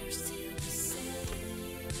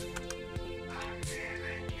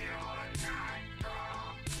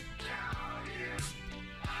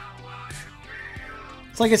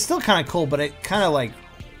 It's like, it's still kind of cool, but it kind of like...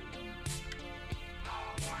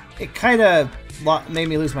 It kind of made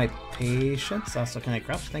me lose my patience. Also, can I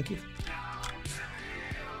crouch? Thank you.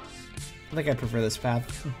 I think I prefer this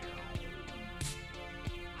path.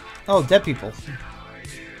 Oh, dead people.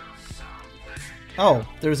 Oh,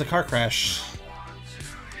 there was a car crash.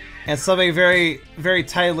 And somebody very, very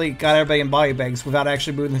tightly got everybody in body bags without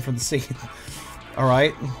actually moving them from the scene.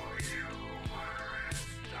 Alright.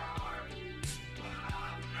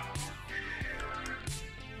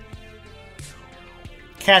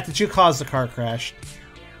 Cat, did you cause the car crash?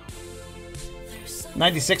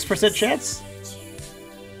 96% chance?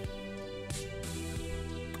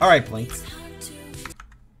 Alright, Blink.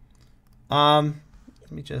 Let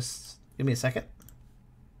me just... Give me a second.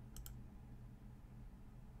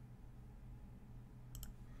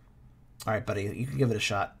 Alright, buddy. You can give it a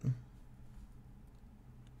shot.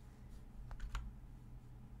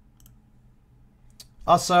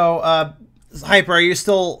 Also, Hyper, are you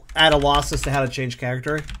still at a loss as to how to change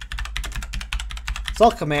character? It's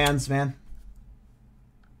all commands, man.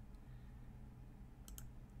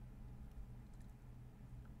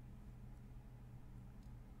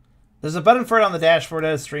 There's a button for it on the dashboard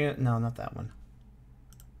as stream. No, not that one.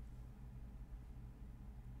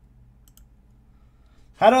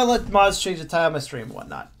 How do I let mods change the title of my stream and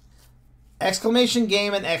whatnot? Exclamation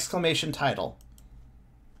game and exclamation title.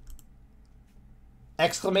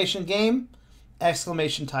 Exclamation game,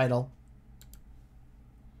 exclamation title.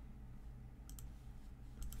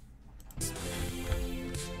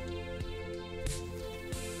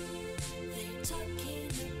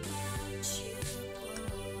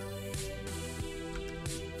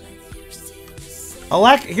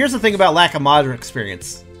 Here's the thing about lack of mod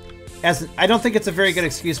experience. I don't think it's a very good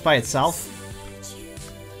excuse by itself.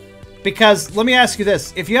 Because let me ask you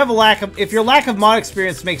this: if your lack of mod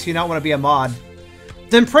experience makes you not want to be a mod,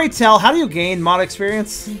 then pray tell, how do you gain mod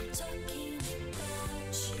experience?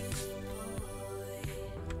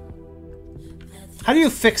 How do you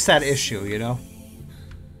fix that issue, you know?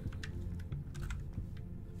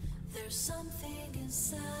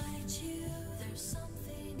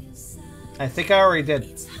 I think I already did.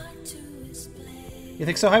 You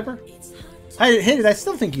think so, Hyper? I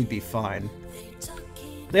still think you'd be fine.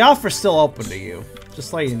 The offer's still open to you. Just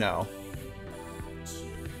to let you know.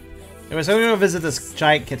 Anyways, I'm gonna visit this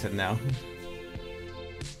giant kitten now.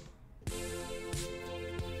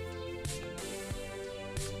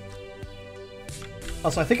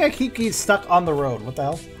 Also, I think I keep getting stuck on the road. What the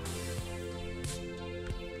hell?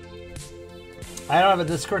 I don't have a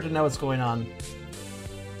Discord to know what's going on.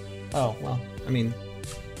 Oh, well, I mean,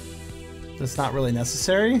 that's not really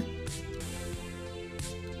necessary.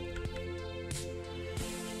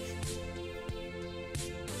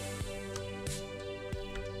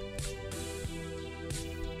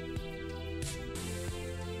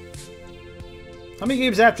 How many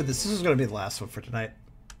games after this? This is going to be the last one for tonight.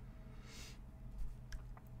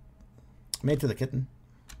 Made to the kitten.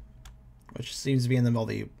 Which seems to be in the middle of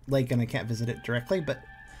the lake and I can't visit it directly, but...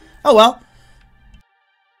 Oh well!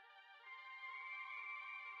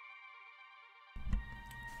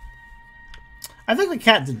 I think the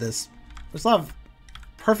cat did this. There's a lot of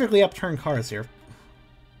perfectly upturned cars here.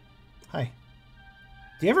 Hi.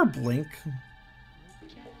 Do you ever blink?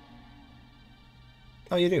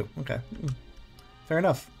 Oh, you do? Okay. Fair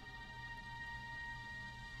enough.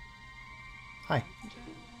 Hi.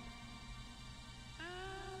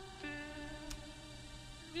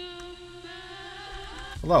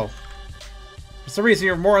 Hello. For some reason,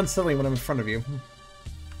 you're more unsettling when I'm in front of you.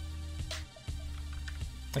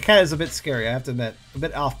 The cat is a bit scary, I have to admit. A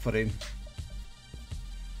bit off-putting.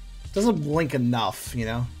 Doesn't blink enough, you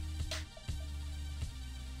know?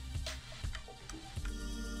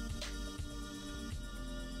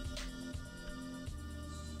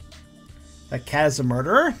 That cat is a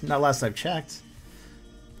murderer? Not last I've checked.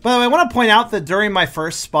 By the way, I want to point out that during my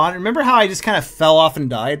first spawn, remember how I just kind of fell off and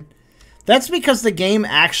died? That's because the game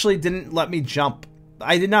actually didn't let me jump.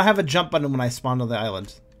 I did not have a jump button when I spawned on the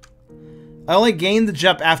island. I only gained the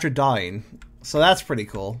jump after dying. So that's pretty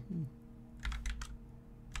cool.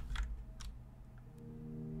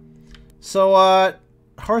 So,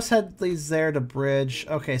 Horsehead leads there to bridge.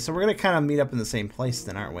 Okay, so we're going to kind of meet up in the same place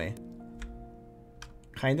then, aren't we?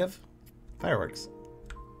 Kind of. Fireworks.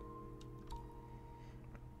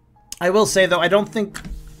 I will say, though, I don't think...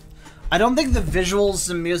 I don't think the visuals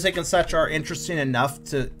and music and such are interesting enough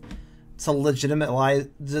to legitimize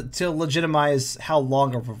how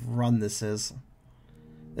long of a run this is.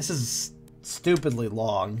 This is stupidly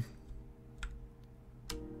long.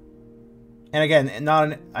 And again,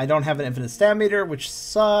 I don't have an infinite stamina meter, which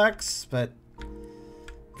sucks, but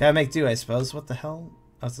gotta make do, I suppose. What the hell?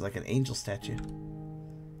 Oh, it's like an angel statue.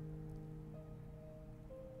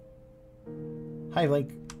 Hi,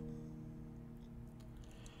 Link.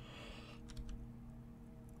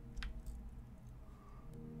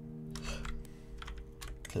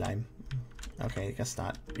 Climb. Okay, I guess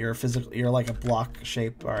not. You're a physical. You're like a block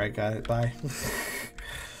shape. All right, got it. Bye.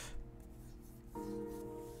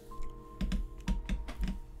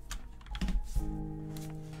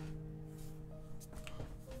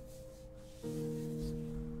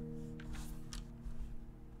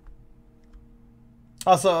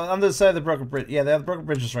 Also, on the side of the broken bridge, yeah, the broken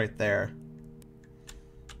bridge is right there.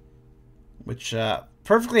 Which,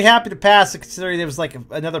 perfectly happy to pass it, considering there was like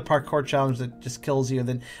another parkour challenge that just kills you. And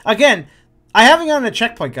then, again, I haven't gotten a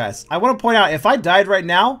checkpoint, guys. I want to point out, if I died right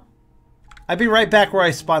now, I'd be right back where I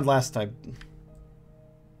spawned last time.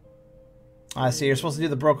 See, you're supposed to do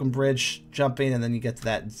the broken bridge jumping, and then you get to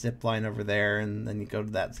that zip line over there, and then you go to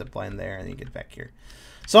that zip line there, and you get back here.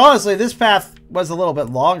 So honestly, this path was a little bit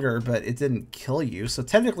longer, but it didn't kill you. So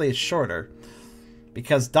technically it's shorter.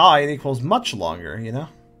 Because dying equals much longer, you know?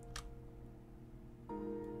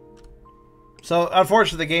 So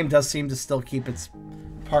unfortunately, the game does seem to still keep its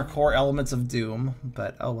parkour elements of Doom.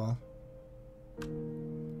 But oh well.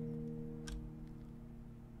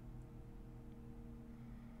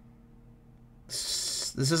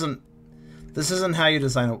 This isn't how you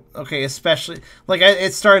design a... Okay, especially... Like,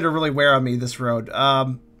 it's starting to really wear on me, this road.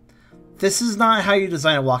 This is not how you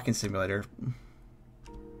design a walking simulator.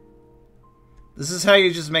 This is how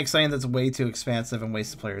you just make something that's way too expansive and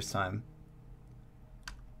waste the player's time.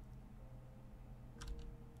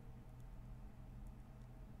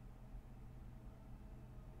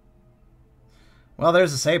 Well,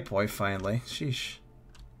 there's a save point, finally. Sheesh.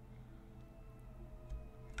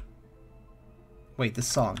 Wait, this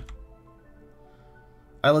song.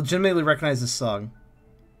 I legitimately recognize this song.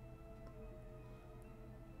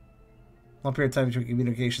 Long period of time between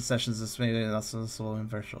communication sessions is maybe not so in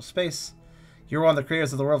virtual space. You're one of the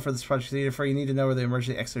creators of the world for this project. Therefore, you need to know where the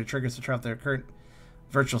emergency exit triggers to trap their current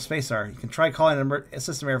virtual space are. You can try calling a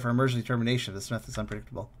system error for emergency termination. This method is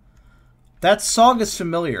unpredictable. That song is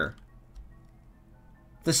familiar.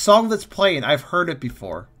 The song that's playing, I've heard it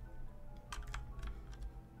before.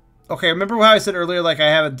 Okay, remember how I said earlier, like, I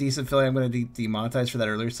have a decent feeling I'm going to demonetize for that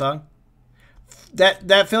earlier song?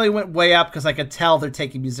 That feeling went way up because I could tell they're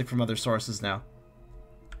taking music from other sources now.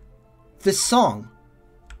 This song,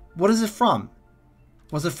 what is it from?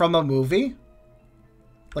 Was it from a movie?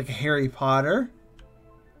 Like a Harry Potter?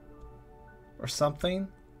 Or something?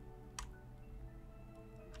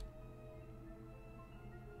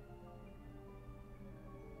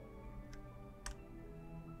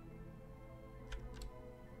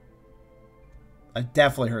 I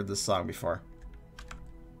definitely heard this song before.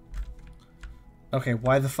 Okay,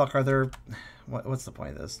 why the fuck are there... What's the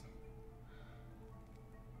point of this?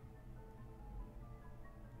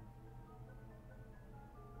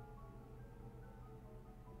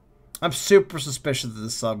 I'm super suspicious of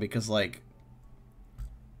this song because, like...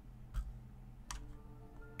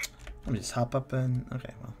 Let me just hop up and...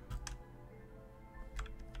 Okay, well...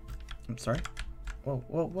 I'm sorry? Whoa,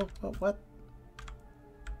 what?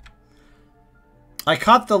 I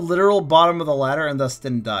caught the literal bottom of the ladder and thus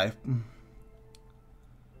didn't die.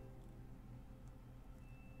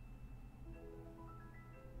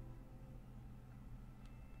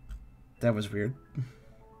 That was weird.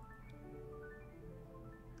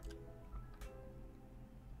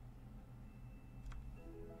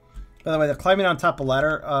 By the way, the climbing on top of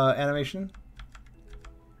ladder animation.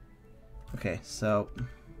 Okay, so...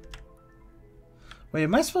 Wait,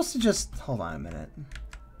 am I supposed to just... Hold on a minute.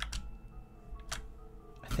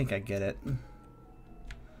 I think I get it. I'm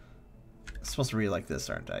supposed to read like this,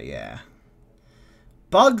 aren't I? Yeah.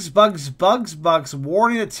 Bugs.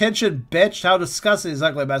 Warning, attention, bitch. How disgusting these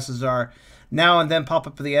ugly messes are. Now and then pop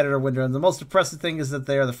up in the editor window. And the most depressing thing is that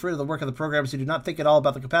they are the fruit of the work of the programmers who do not think at all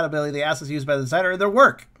about the compatibility of the assets used by the designer in their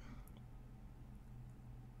work.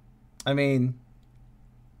 I mean...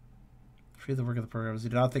 Fruit of the work of the programmers who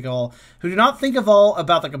do not think of all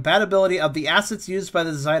about the compatibility of the assets used by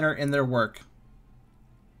the designer in their work.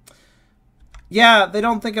 Yeah, they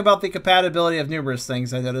don't think about the compatibility of numerous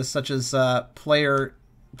things, I noticed, such as player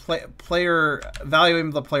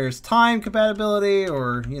valuing the player's time compatibility,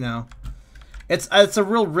 or, you know. It's a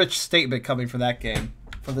real rich statement coming from that game.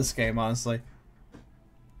 for this game, honestly.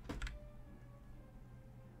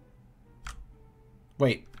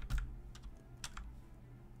 Wait.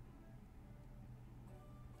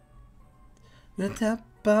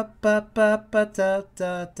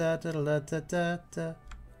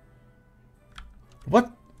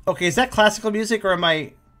 What? Okay, is that classical music or am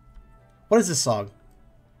I... What is this song?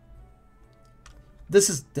 This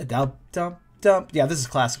is... Yeah, this is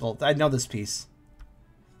classical. I know this piece.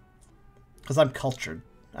 Because I'm cultured.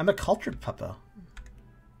 I'm a cultured puppo.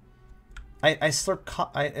 I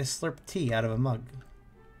slurp tea out of a mug.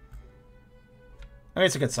 I mean,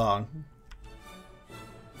 it's a good song.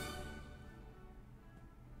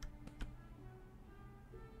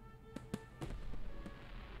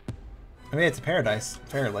 I mean, it's a paradise,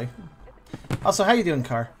 apparently. Also, how you doing,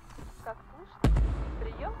 Car?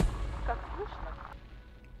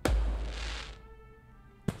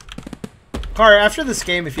 Car, after this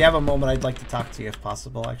game, if you have a moment, I'd like to talk to you if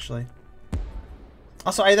possible, actually.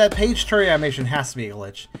 Also, that page turn animation has to be a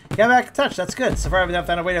glitch. Get back in touch, that's good. So far, I haven't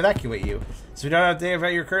found a way to evacuate you. So we don't have to data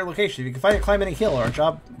about your current location. If you can find and climb any hill, our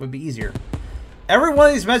job would be easier. Every one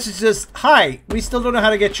of these messages is, hi, we still don't know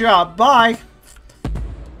how to get you out. Bye.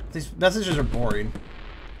 These messages are boring.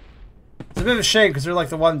 It's a bit of a shame because they're like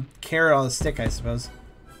the one carrot on the stick, I suppose.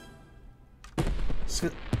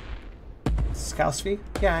 Skousfi?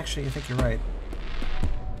 Yeah, actually, I think you're right.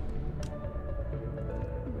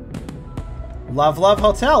 Love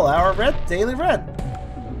Hotel, our daily red.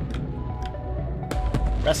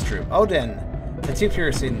 Restroom, Odin. Tattoo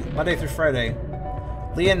piercing, Monday through Friday.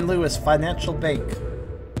 Leon Lewis Financial Bank.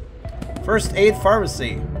 First Aid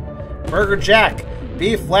Pharmacy. Burger Jack.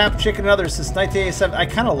 Beef, lamb, chicken, and others since 1987. I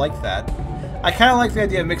kind of like that. I kind of like the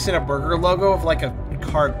idea of mixing a burger logo with like a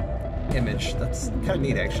card image. That's kind of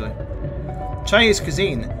neat, actually. Chinese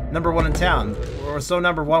cuisine, #1 in town. Or so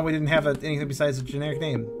 #1 we didn't have anything besides a generic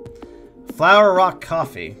name. Flower Rock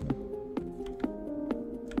Coffee.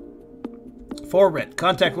 Forward.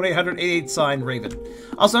 Contact 1-800-88-SIGN-RAVEN.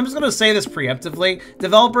 Also, I'm just going to say this preemptively.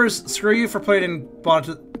 Developers, screw you for putting in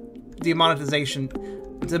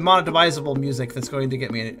demonetizable music that's going to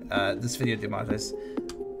get me this video demonetized.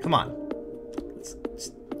 Come on.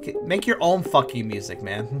 Make your own fucking music,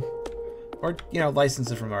 man. Or, you know, license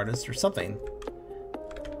it from artists or something.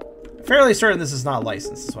 Fairly certain this is not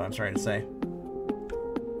licensed, is what I'm trying to say.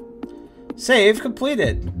 Save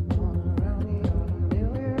completed.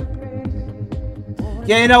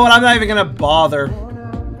 Yeah, you know what? I'm not even gonna bother.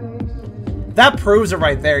 That proves it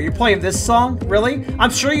right there. You're playing this song? Really? I'm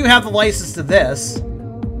sure you have the license to this.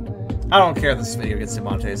 I don't care if this video gets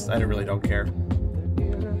demonetized. I really don't care.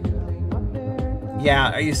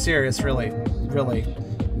 Yeah, are you serious? Really? Really?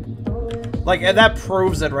 Like, and that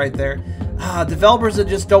proves it right there. Developers that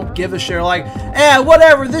just don't give a shit are like, eh,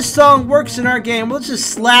 whatever, this song works in our game, let's just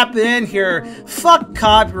slap it in here. Fuck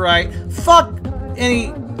copyright. Fuck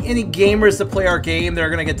any gamers that play our game that are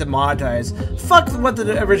gonna get demonetized. Fuck what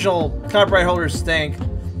the original copyright holders think.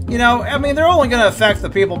 You know, I mean, they're only gonna affect the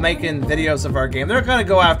people making videos of our game. They're gonna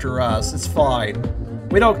go after us. It's fine.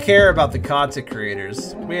 We don't care about the content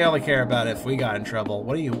creators. We only care about if we got in trouble.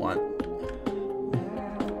 What do you want?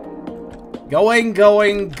 Going,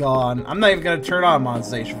 gone. I'm not even gonna turn on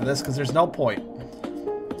monetization for this because there's no point.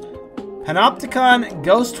 Panopticon,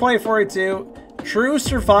 Ghost 2042, True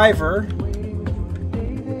Survivor.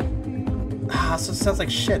 So it sounds like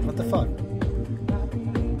shit. What the fuck?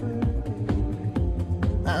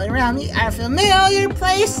 All around me are familiar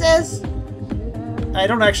places. I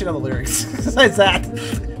don't actually know the lyrics. Besides that.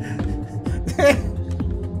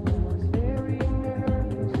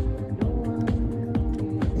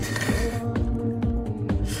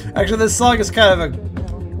 Actually, this song is kind of a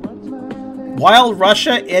Wild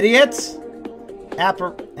Russia Idiot.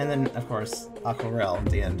 And then, of course, Aquarelle at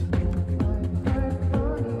the end.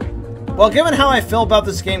 Well, given how I feel about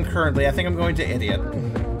this game currently, I think I'm going to Idiot.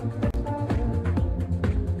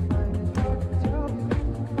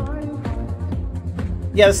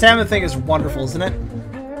 Yeah, the salmon thing is wonderful, isn't it?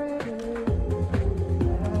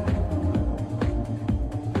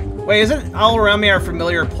 Wait, isn't all around me are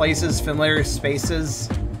familiar places, familiar spaces?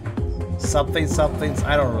 Something, somethings,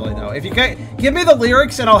 I don't really know. If you guys give me the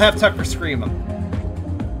lyrics and I'll have Tucker scream them.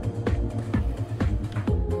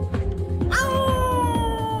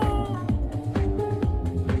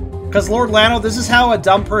 Because Lord Lano, this is how a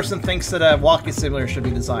dumb person thinks that a walking simulator should be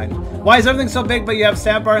designed. Why is everything so big but you have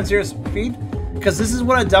stab bar and 0 speed? Because this is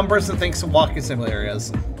what a dumb person thinks a walking simulator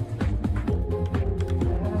is.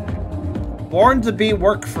 Born to be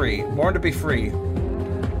work-free. Born to be free.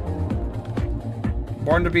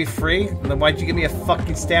 Born to be free? Then why'd you give me a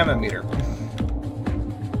fucking stamina meter?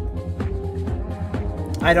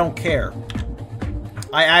 I don't care.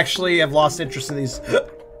 I actually have lost interest in these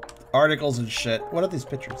articles and shit. What are these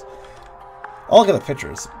pictures? Oh, look at the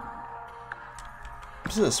pictures.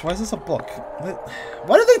 What's this? Why is this a book?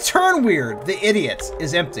 Why did they turn weird? The Idiot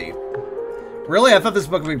is empty. Really? I thought this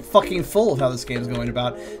book would be fucking full of how this game's going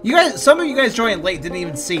about. You guys, some of you guys joined late didn't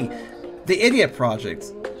even see the Idiot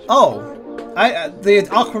Project. Oh, the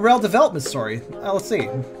Aquarelle development story. Let's see.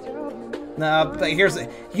 But here's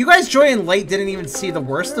you guys joined late didn't even see the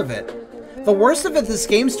worst of it. The worst of it. This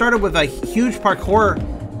game started with a huge parkour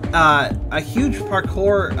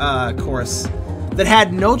course that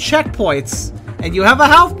had no checkpoints, and you have a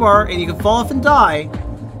health bar, and you can fall off and die,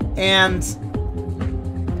 and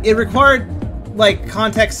it required like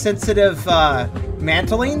context-sensitive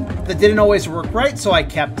mantling that didn't always work right, so I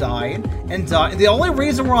kept dying and dying. The only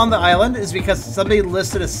reason we're on the island is because somebody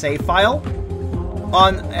listed a save file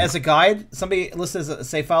as a guide. Somebody listed a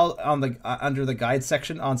save file on the under the guide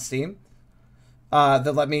section on Steam.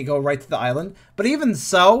 That let me go right to the island. But even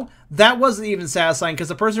so, that wasn't even satisfying because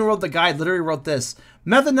the person who wrote the guide literally wrote this.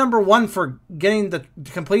 Method number 1 for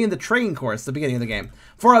completing the training course at the beginning of the game.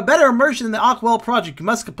 For a better immersion in the Aquarelle project, you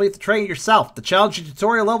must complete the training yourself. The challenging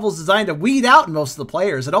tutorial level is designed to weed out most of the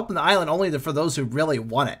players and open the island only for those who really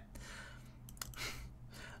want it.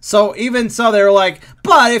 So even so, they were like,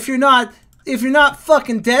 but if you're not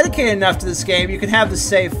fucking dedicated enough to this game, you can have the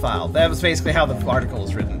save file. That was basically how the article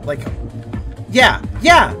was written. Like, yeah.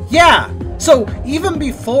 So even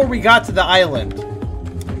before we got to the island,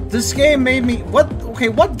 this game made me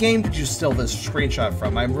what game did you steal this screenshot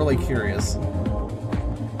from? I'm really curious.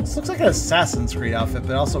 This looks like an Assassin's Creed outfit,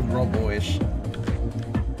 but also real boyish.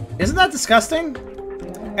 Isn't that disgusting?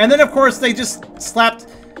 And then of course they just slapped.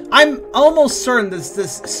 I'm almost certain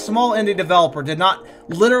this small indie developer did not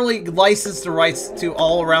literally license the rights to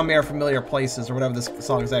All Around Me Are Familiar Places, or whatever this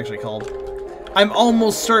song is actually called. I'm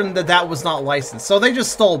almost certain that was not licensed. So they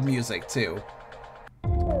just stole music, too.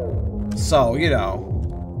 So, you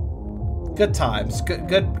know. Good times.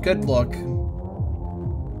 Good look.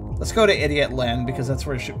 Let's go to Idiot Land, because that's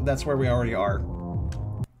where we already are.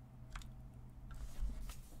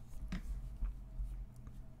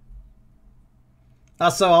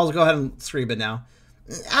 So I'll go ahead and stream it now.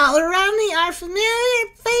 All around me are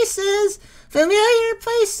familiar faces. Familiar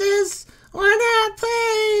places. We're not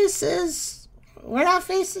places. We're not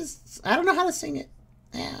faces. I don't know how to sing it.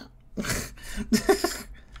 Yeah.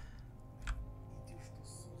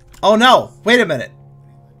 Oh no! Wait a minute.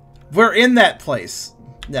 We're in that place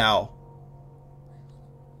now.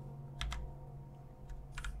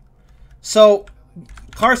 So,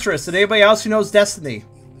 Carcerus and anybody else who knows Destiny,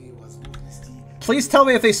 please tell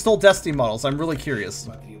me if they stole Destiny models. I'm really curious.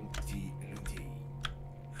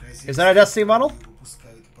 Is that a Destiny model?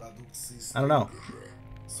 I don't know.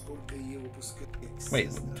 Wait,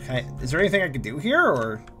 is there anything I can do here,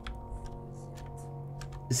 or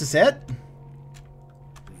is this it?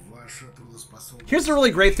 Here's the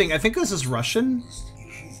really great thing. I think this is Russian.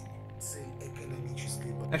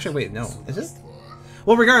 Actually, wait, no. Is it?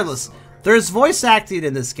 Well, regardless, there's voice acting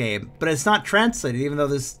in this game, but it's not translated, even though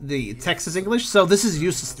the text is English. So this is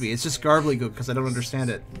useless to me. It's just gobbledygook because I don't understand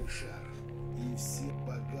it.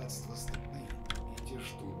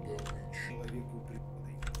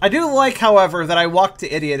 I do like, however, that I walked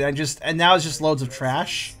to Idiot and now it's just loads of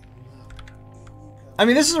trash. I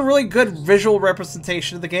mean, this is a really good visual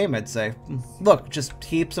representation of the game, I'd say. Look, just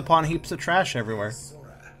heaps upon heaps of trash everywhere.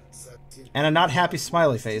 And a not happy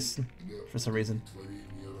smiley face, for some reason.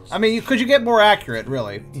 I mean, could you get more accurate,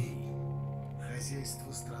 really?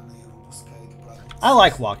 I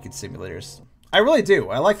like walking simulators. I really do.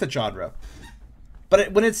 I like the genre.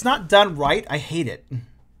 But when it's not done right, I hate it.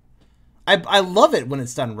 I love it when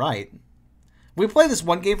it's done right. We played this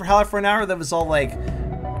one game for Howler for an hour that was all, like,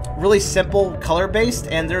 really simple, color-based,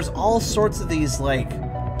 and there's all sorts of these, like,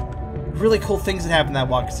 really cool things that happen in that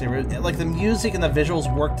walking simulator. Like, the music and the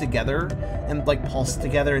visuals worked together and, like, pulsed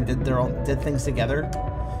together and did things together.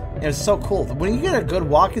 It was so cool. When you get a good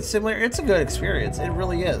walking simulator, it's a good experience. It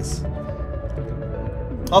really is.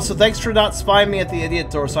 Also, thanks for not spying me at the Idiot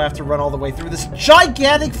door, so I have to run all the way through this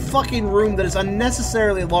gigantic fucking room that is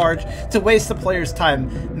unnecessarily large to waste the player's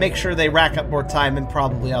time. Make sure they rack up more time and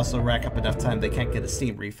probably also rack up enough time they can't get a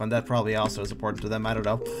Steam refund. That probably also is important to them. I don't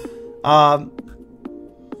know.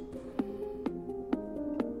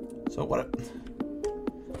 So what?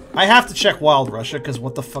 I have to check Wild Russia, because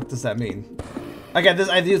what the fuck does that mean? Again,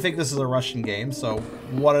 I do think this is a Russian game, so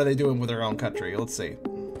what are they doing with their own country? Let's see.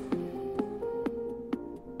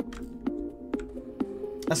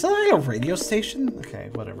 Is that like a radio station? Okay,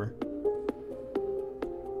 whatever.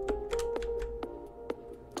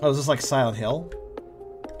 Oh, is this like Silent Hill?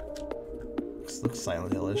 looks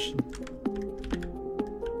Silent Hill-ish.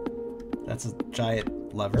 That's a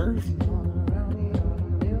giant lever.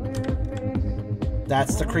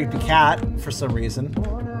 That's the creepy cat for some reason.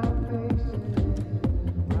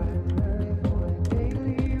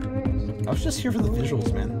 I was just here for the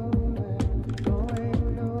visuals, man.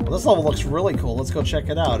 Well, this level looks really cool. Let's go check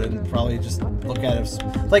it out and probably just look at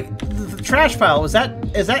it. Like, the trash pile, is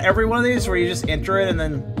that every one of these where you just enter it and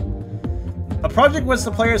then... A project was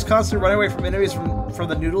the players constantly running away from enemies from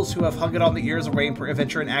the noodles who have hung it on the ears, awaiting for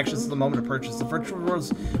adventure and actions at the moment of purchase. The virtual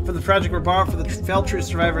worlds for the project were borrowed for the failed true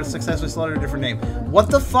survivor and successfully slaughtered a different name.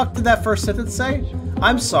 What the fuck did that first sentence say?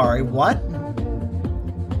 I'm sorry, what?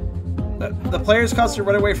 The players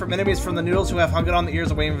constantly run away from enemies from the noodles who have hung it on the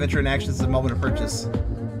ears, awaiting adventure and actions at the moment of purchase.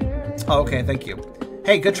 Oh, okay, thank you.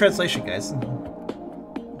 Hey, good translation, guys.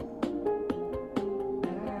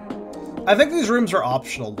 I think these rooms are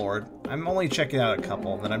optional, Lord. I'm only checking out a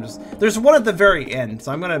couple, and then I'm just... There's one at the very end,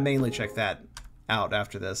 so I'm going to mainly check that out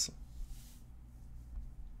after this.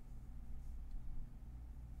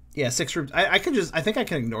 Yeah, 6 rooms. I could just... I think I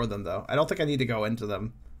can ignore them, though. I don't think I need to go into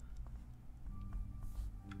them.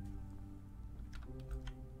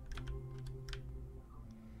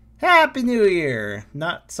 Happy New Year!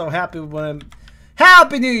 Not so happy when I'm...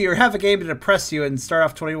 Happy New Year! Have a game to depress you and start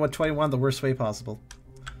off 21-21 the worst way possible.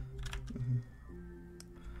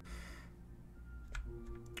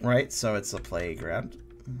 Right, so it's a playground.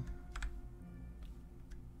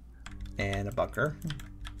 And a bunker.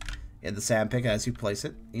 In the sandpit as you place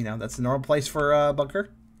it. You know, that's the normal place for a bunker.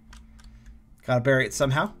 Gotta bury it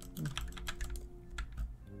somehow.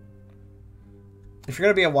 If you're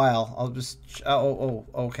gonna be a while, I'll just... Oh,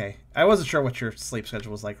 okay. I wasn't sure what your sleep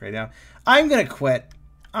schedule was like right now. I'm gonna quit.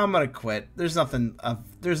 I'm gonna quit. There's nothing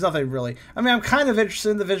really... I mean, I'm kind of interested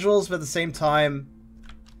in the visuals, but at the same time,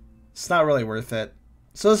 it's not really worth it.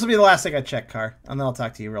 So this will be the last thing I check, Car, and then I'll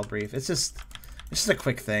talk to you real brief. It's just a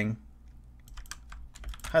quick thing.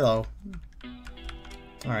 Hello.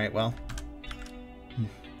 Alright, well.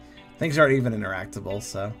 Things aren't even interactable,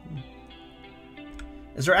 so...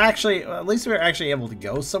 Is there actually... At least we're actually able to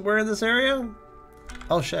go somewhere in this area?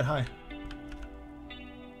 Oh shit, hi.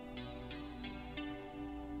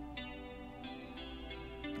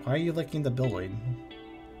 Why are you licking the building?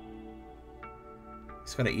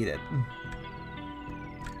 He's gonna eat it.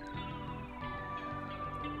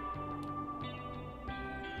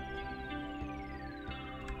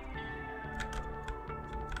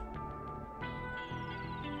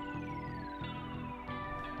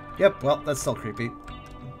 Yep, well, that's still creepy.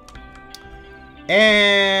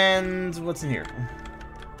 And what's in here?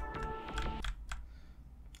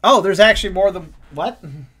 Oh, there's actually more than... What?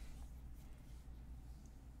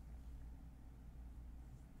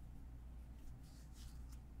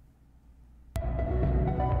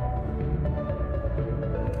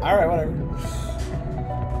 Alright, whatever.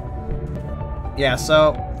 Yeah,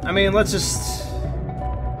 so, I mean, let's just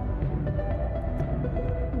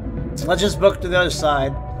book to the other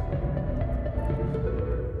side.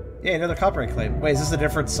 Yeah, another copyright claim. Wait, is this a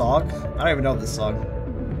different song? I don't even know this song.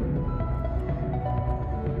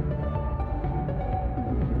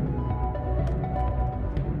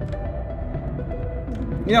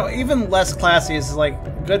 You know, even less classy is like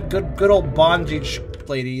good old bondage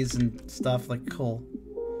ladies and stuff. Like, cool.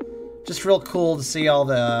 Just real cool to see all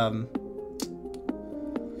the.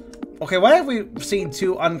 Okay, why have we seen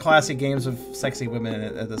 2 unclassy games with sexy women in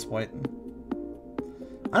it at this point?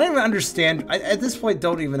 I don't even understand. At this point,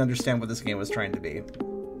 don't even understand what this game was trying to be.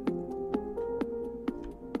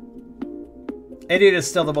 Idiot is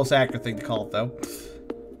still the most accurate thing to call it, though.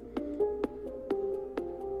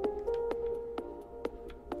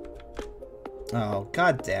 Oh,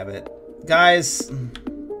 god damn it. Guys.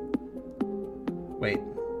 Wait.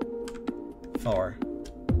 4.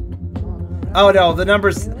 Oh, no, the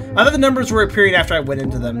numbers... I thought the numbers were appearing after I went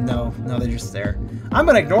into them. No, they're just there. I'm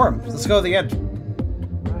gonna ignore them. Let's go to the end.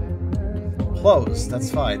 Close.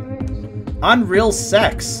 That's fine. Unreal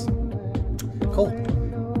sex. Cool.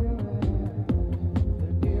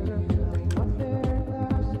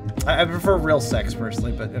 I prefer real sex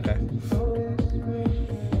personally, but okay.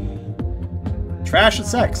 Trash and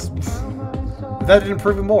sex. If that didn't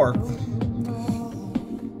prove it more.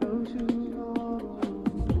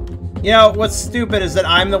 You know, what's stupid is that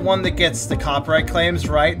I'm the one that gets the copyright claims,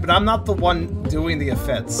 right? But I'm not the one doing the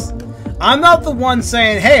offense. I'm not the one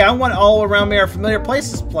saying, hey, I want all around me are familiar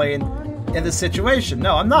places playing in this situation.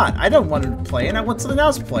 No, I'm not. I don't want it playing. I want something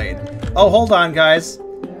else playing. Oh, hold on, guys.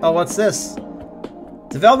 Oh, what's this?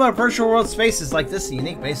 Development of virtual world spaces like this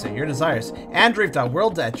unique based on your desires.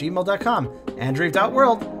 andreef.world@gmail.com.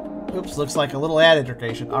 andreef.world. Oops, looks like a little ad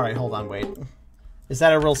integration. Alright, hold on, wait. Is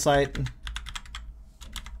that a real site?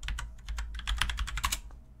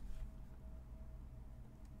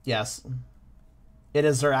 Yes. It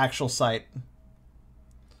is their actual site.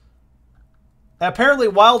 Apparently,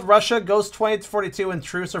 Wild Russia, Ghost 2042, and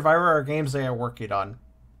True Survivor are games they are working on.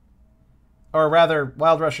 Or rather,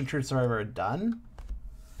 Wild Russia and True Survivor are done?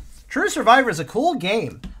 True Survivor is a cool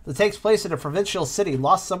game that takes place in a provincial city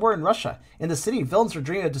lost somewhere in Russia. In the city, villains are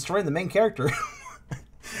dreaming of destroying the main character.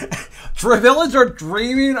 Villains are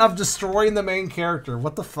dreaming of destroying the main character.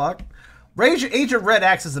 What the fuck? Rage Agent Red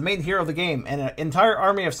acts as the main hero of the game, and an entire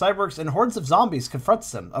army of cyborgs and hordes of zombies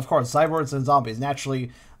confronts them. Of course, cyborgs and zombies,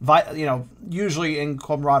 naturally, usually in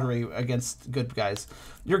camaraderie against good guys.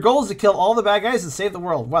 Your goal is to kill all the bad guys and save the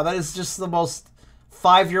world. Wow, that is just the most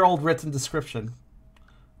 5-year-old written description.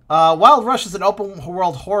 Wild Rush is an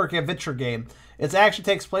open-world horror adventure game. Its action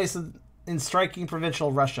takes place in striking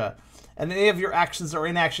provincial Russia, and any of your actions or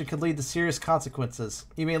inaction could lead to serious consequences.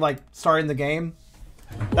 You mean like starting the game?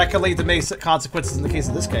 That could lead to major consequences in the case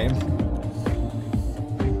of this game.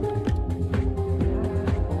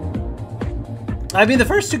 I mean, the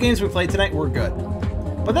first 2 games we played tonight were good.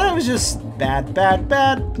 But then it was just bad, bad,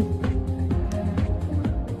 bad.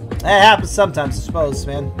 That happens sometimes, I suppose,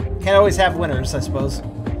 man. Can't always have winners, I suppose.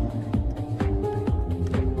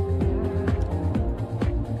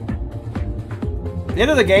 The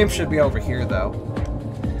end of the game should be over here, though.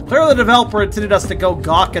 Clearly the developer intended us to go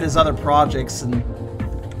gawk at his other projects and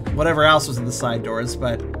whatever else was in the side doors,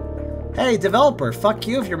 but hey, developer, fuck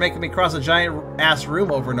you if you're making me cross a giant-ass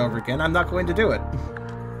room over and over again. I'm not going to do it.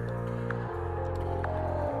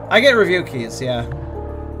 I get review keys, yeah.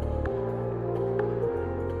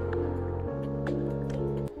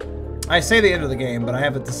 I say the end of the game, but I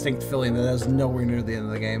have a distinct feeling that it's nowhere near the end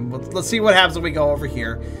of the game. Let's see what happens when we go over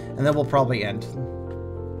here, and then we'll probably end.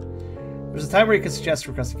 There's a time where you can suggest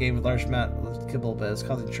request a game with large amount of kibble, but it's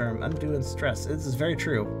causing charm, undue, and stress. This is very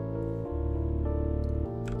true.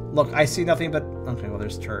 Look, I see nothing but... Okay, well,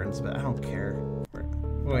 there's turns, but I don't care. We're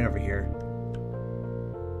going over here.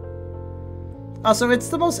 Also, it's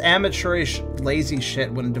the most amateurish, lazy shit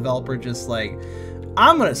when a developer just like,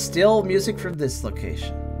 I'm gonna steal music from this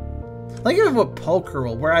location. Like even with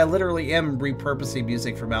Pokerel, where I literally am repurposing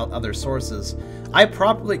music from other sources, I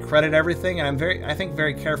properly credit everything, and I think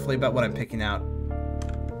very carefully about what I'm picking out.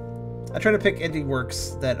 I try to pick indie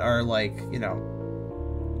works that are like, you know,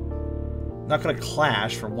 not going to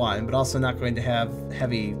clash for one, but also not going to have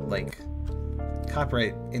heavy like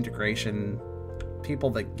copyright integration.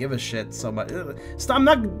 People that give a shit so much. So I'm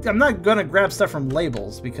not gonna grab stuff from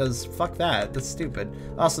labels because fuck that. That's stupid.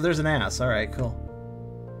 Also, there's an ass. All right, cool.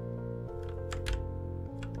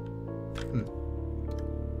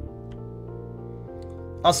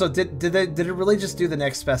 Also, did it really just do the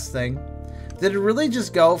next best thing? Did it really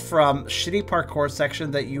just go from shitty parkour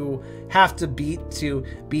section that you have to beat to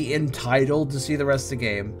be entitled to see the rest of the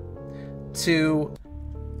game, to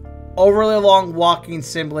overly long walking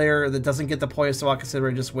simulator that doesn't get the point of walking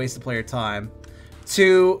simulator, just waste the player time,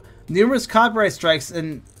 to numerous copyright strikes,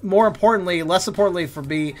 and more importantly, less importantly for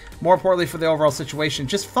me, more importantly for the overall situation,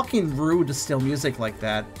 just fucking rude to steal music like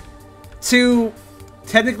that, to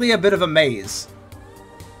technically a bit of a maze.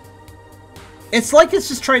 It's like it's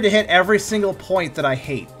just trying to hit every single point that I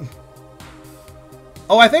hate.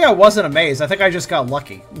 Oh, I think I wasn't amazed. I think I just got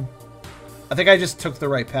lucky. I think I just took the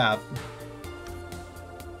right path.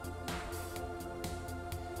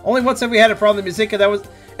 Only once have we had a problem with the music, and that was...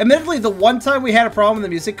 Admittedly, the one time we had a problem with the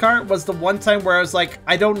music cart was the one time where I was like,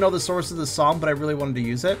 I don't know the source of the song, but I really wanted to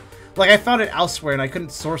use it. Like, I found it elsewhere, and I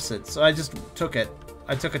couldn't source it, so I just took it.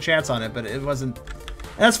 I took a chance on it, but it wasn't...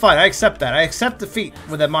 And that's fine, I accept that. I accept defeat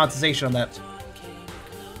with that monetization on that.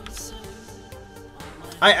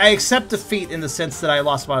 I accept defeat in the sense that I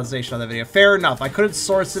lost monetization on that video. Fair enough. I couldn't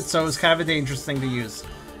source it, so it was kind of a dangerous thing to use.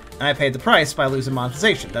 And I paid the price by losing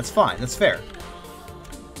monetization. That's fine. That's fair.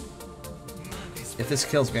 If this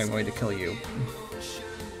kills me, I'm going to kill you.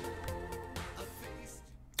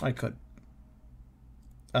 I could.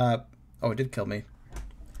 Oh, it did kill me.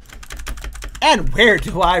 And where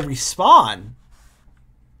do I respawn?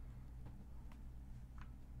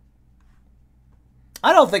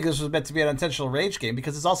 I don't think this was meant to be an intentional rage game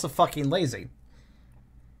because it's also fucking lazy.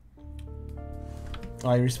 Oh,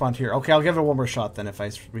 I respawned here. Okay, I'll give it one more shot then if I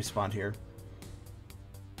respawn here.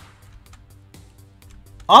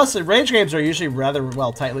 Honestly, rage games are usually rather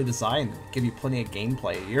well tightly designed. Give you plenty of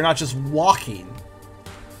gameplay. You're not just walking.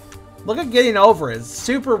 Look at Getting Over It. It's a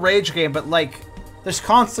super rage game, but like, there's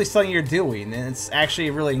constantly something you're doing, and it's actually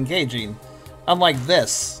really engaging. Unlike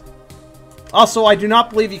this. Also, I do not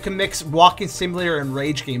believe you can mix walking simulator and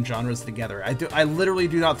rage game genres together. I literally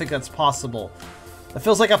do not think that's possible. That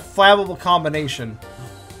feels like a flammable combination.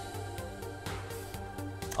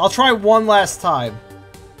 I'll try one last time.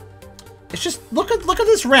 It's just look at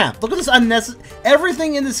this ramp. Look at this unnecessary.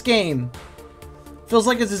 Everything in this game feels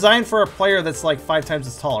like it's designed for a player that's like 5 times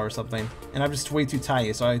as tall or something, and I'm just way too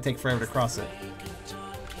tiny, so I take forever to cross it.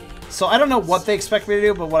 So I don't know what they expect me to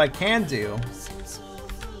do, but what I can do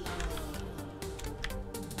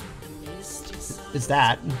is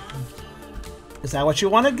that. Is that what you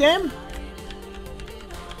wanted, game?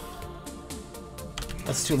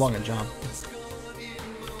 That's too long a jump.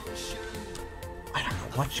 I don't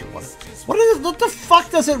know what you want. What the fuck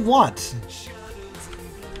does it want?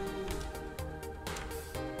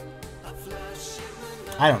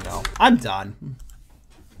 I don't know. I'm done.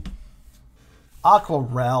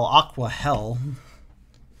 Aquarelle, Aquahell,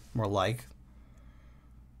 more like.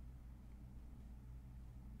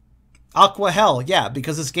 Aquahell, yeah,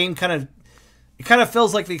 because this game kind of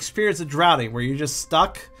feels like the experience of drowning, where you're just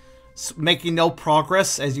stuck, making no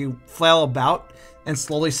progress as you flail about and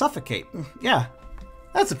slowly suffocate. Yeah,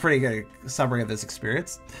 that's a pretty good summary of this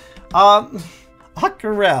experience.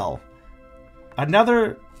 Aquarelle,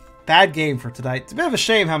 another bad game for tonight. It's a bit of a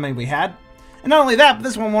shame how many we had. And not only that, but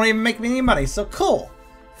this one won't even make me any money, so cool.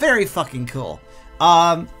 Very fucking cool.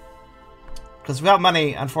 Because without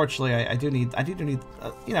money, unfortunately, I do need,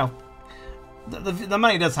 you know, the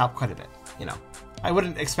money does help quite a bit, you know. I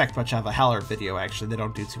wouldn't expect much of a Howler video, actually. They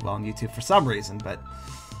don't do too well on YouTube for some reason, but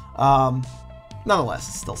nonetheless,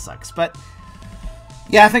 it still sucks. But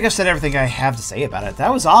yeah, I think I've said everything I have to say about it.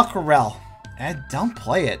 That was Aquarelle. And don't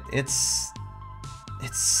play it. It's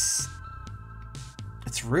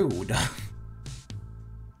rude.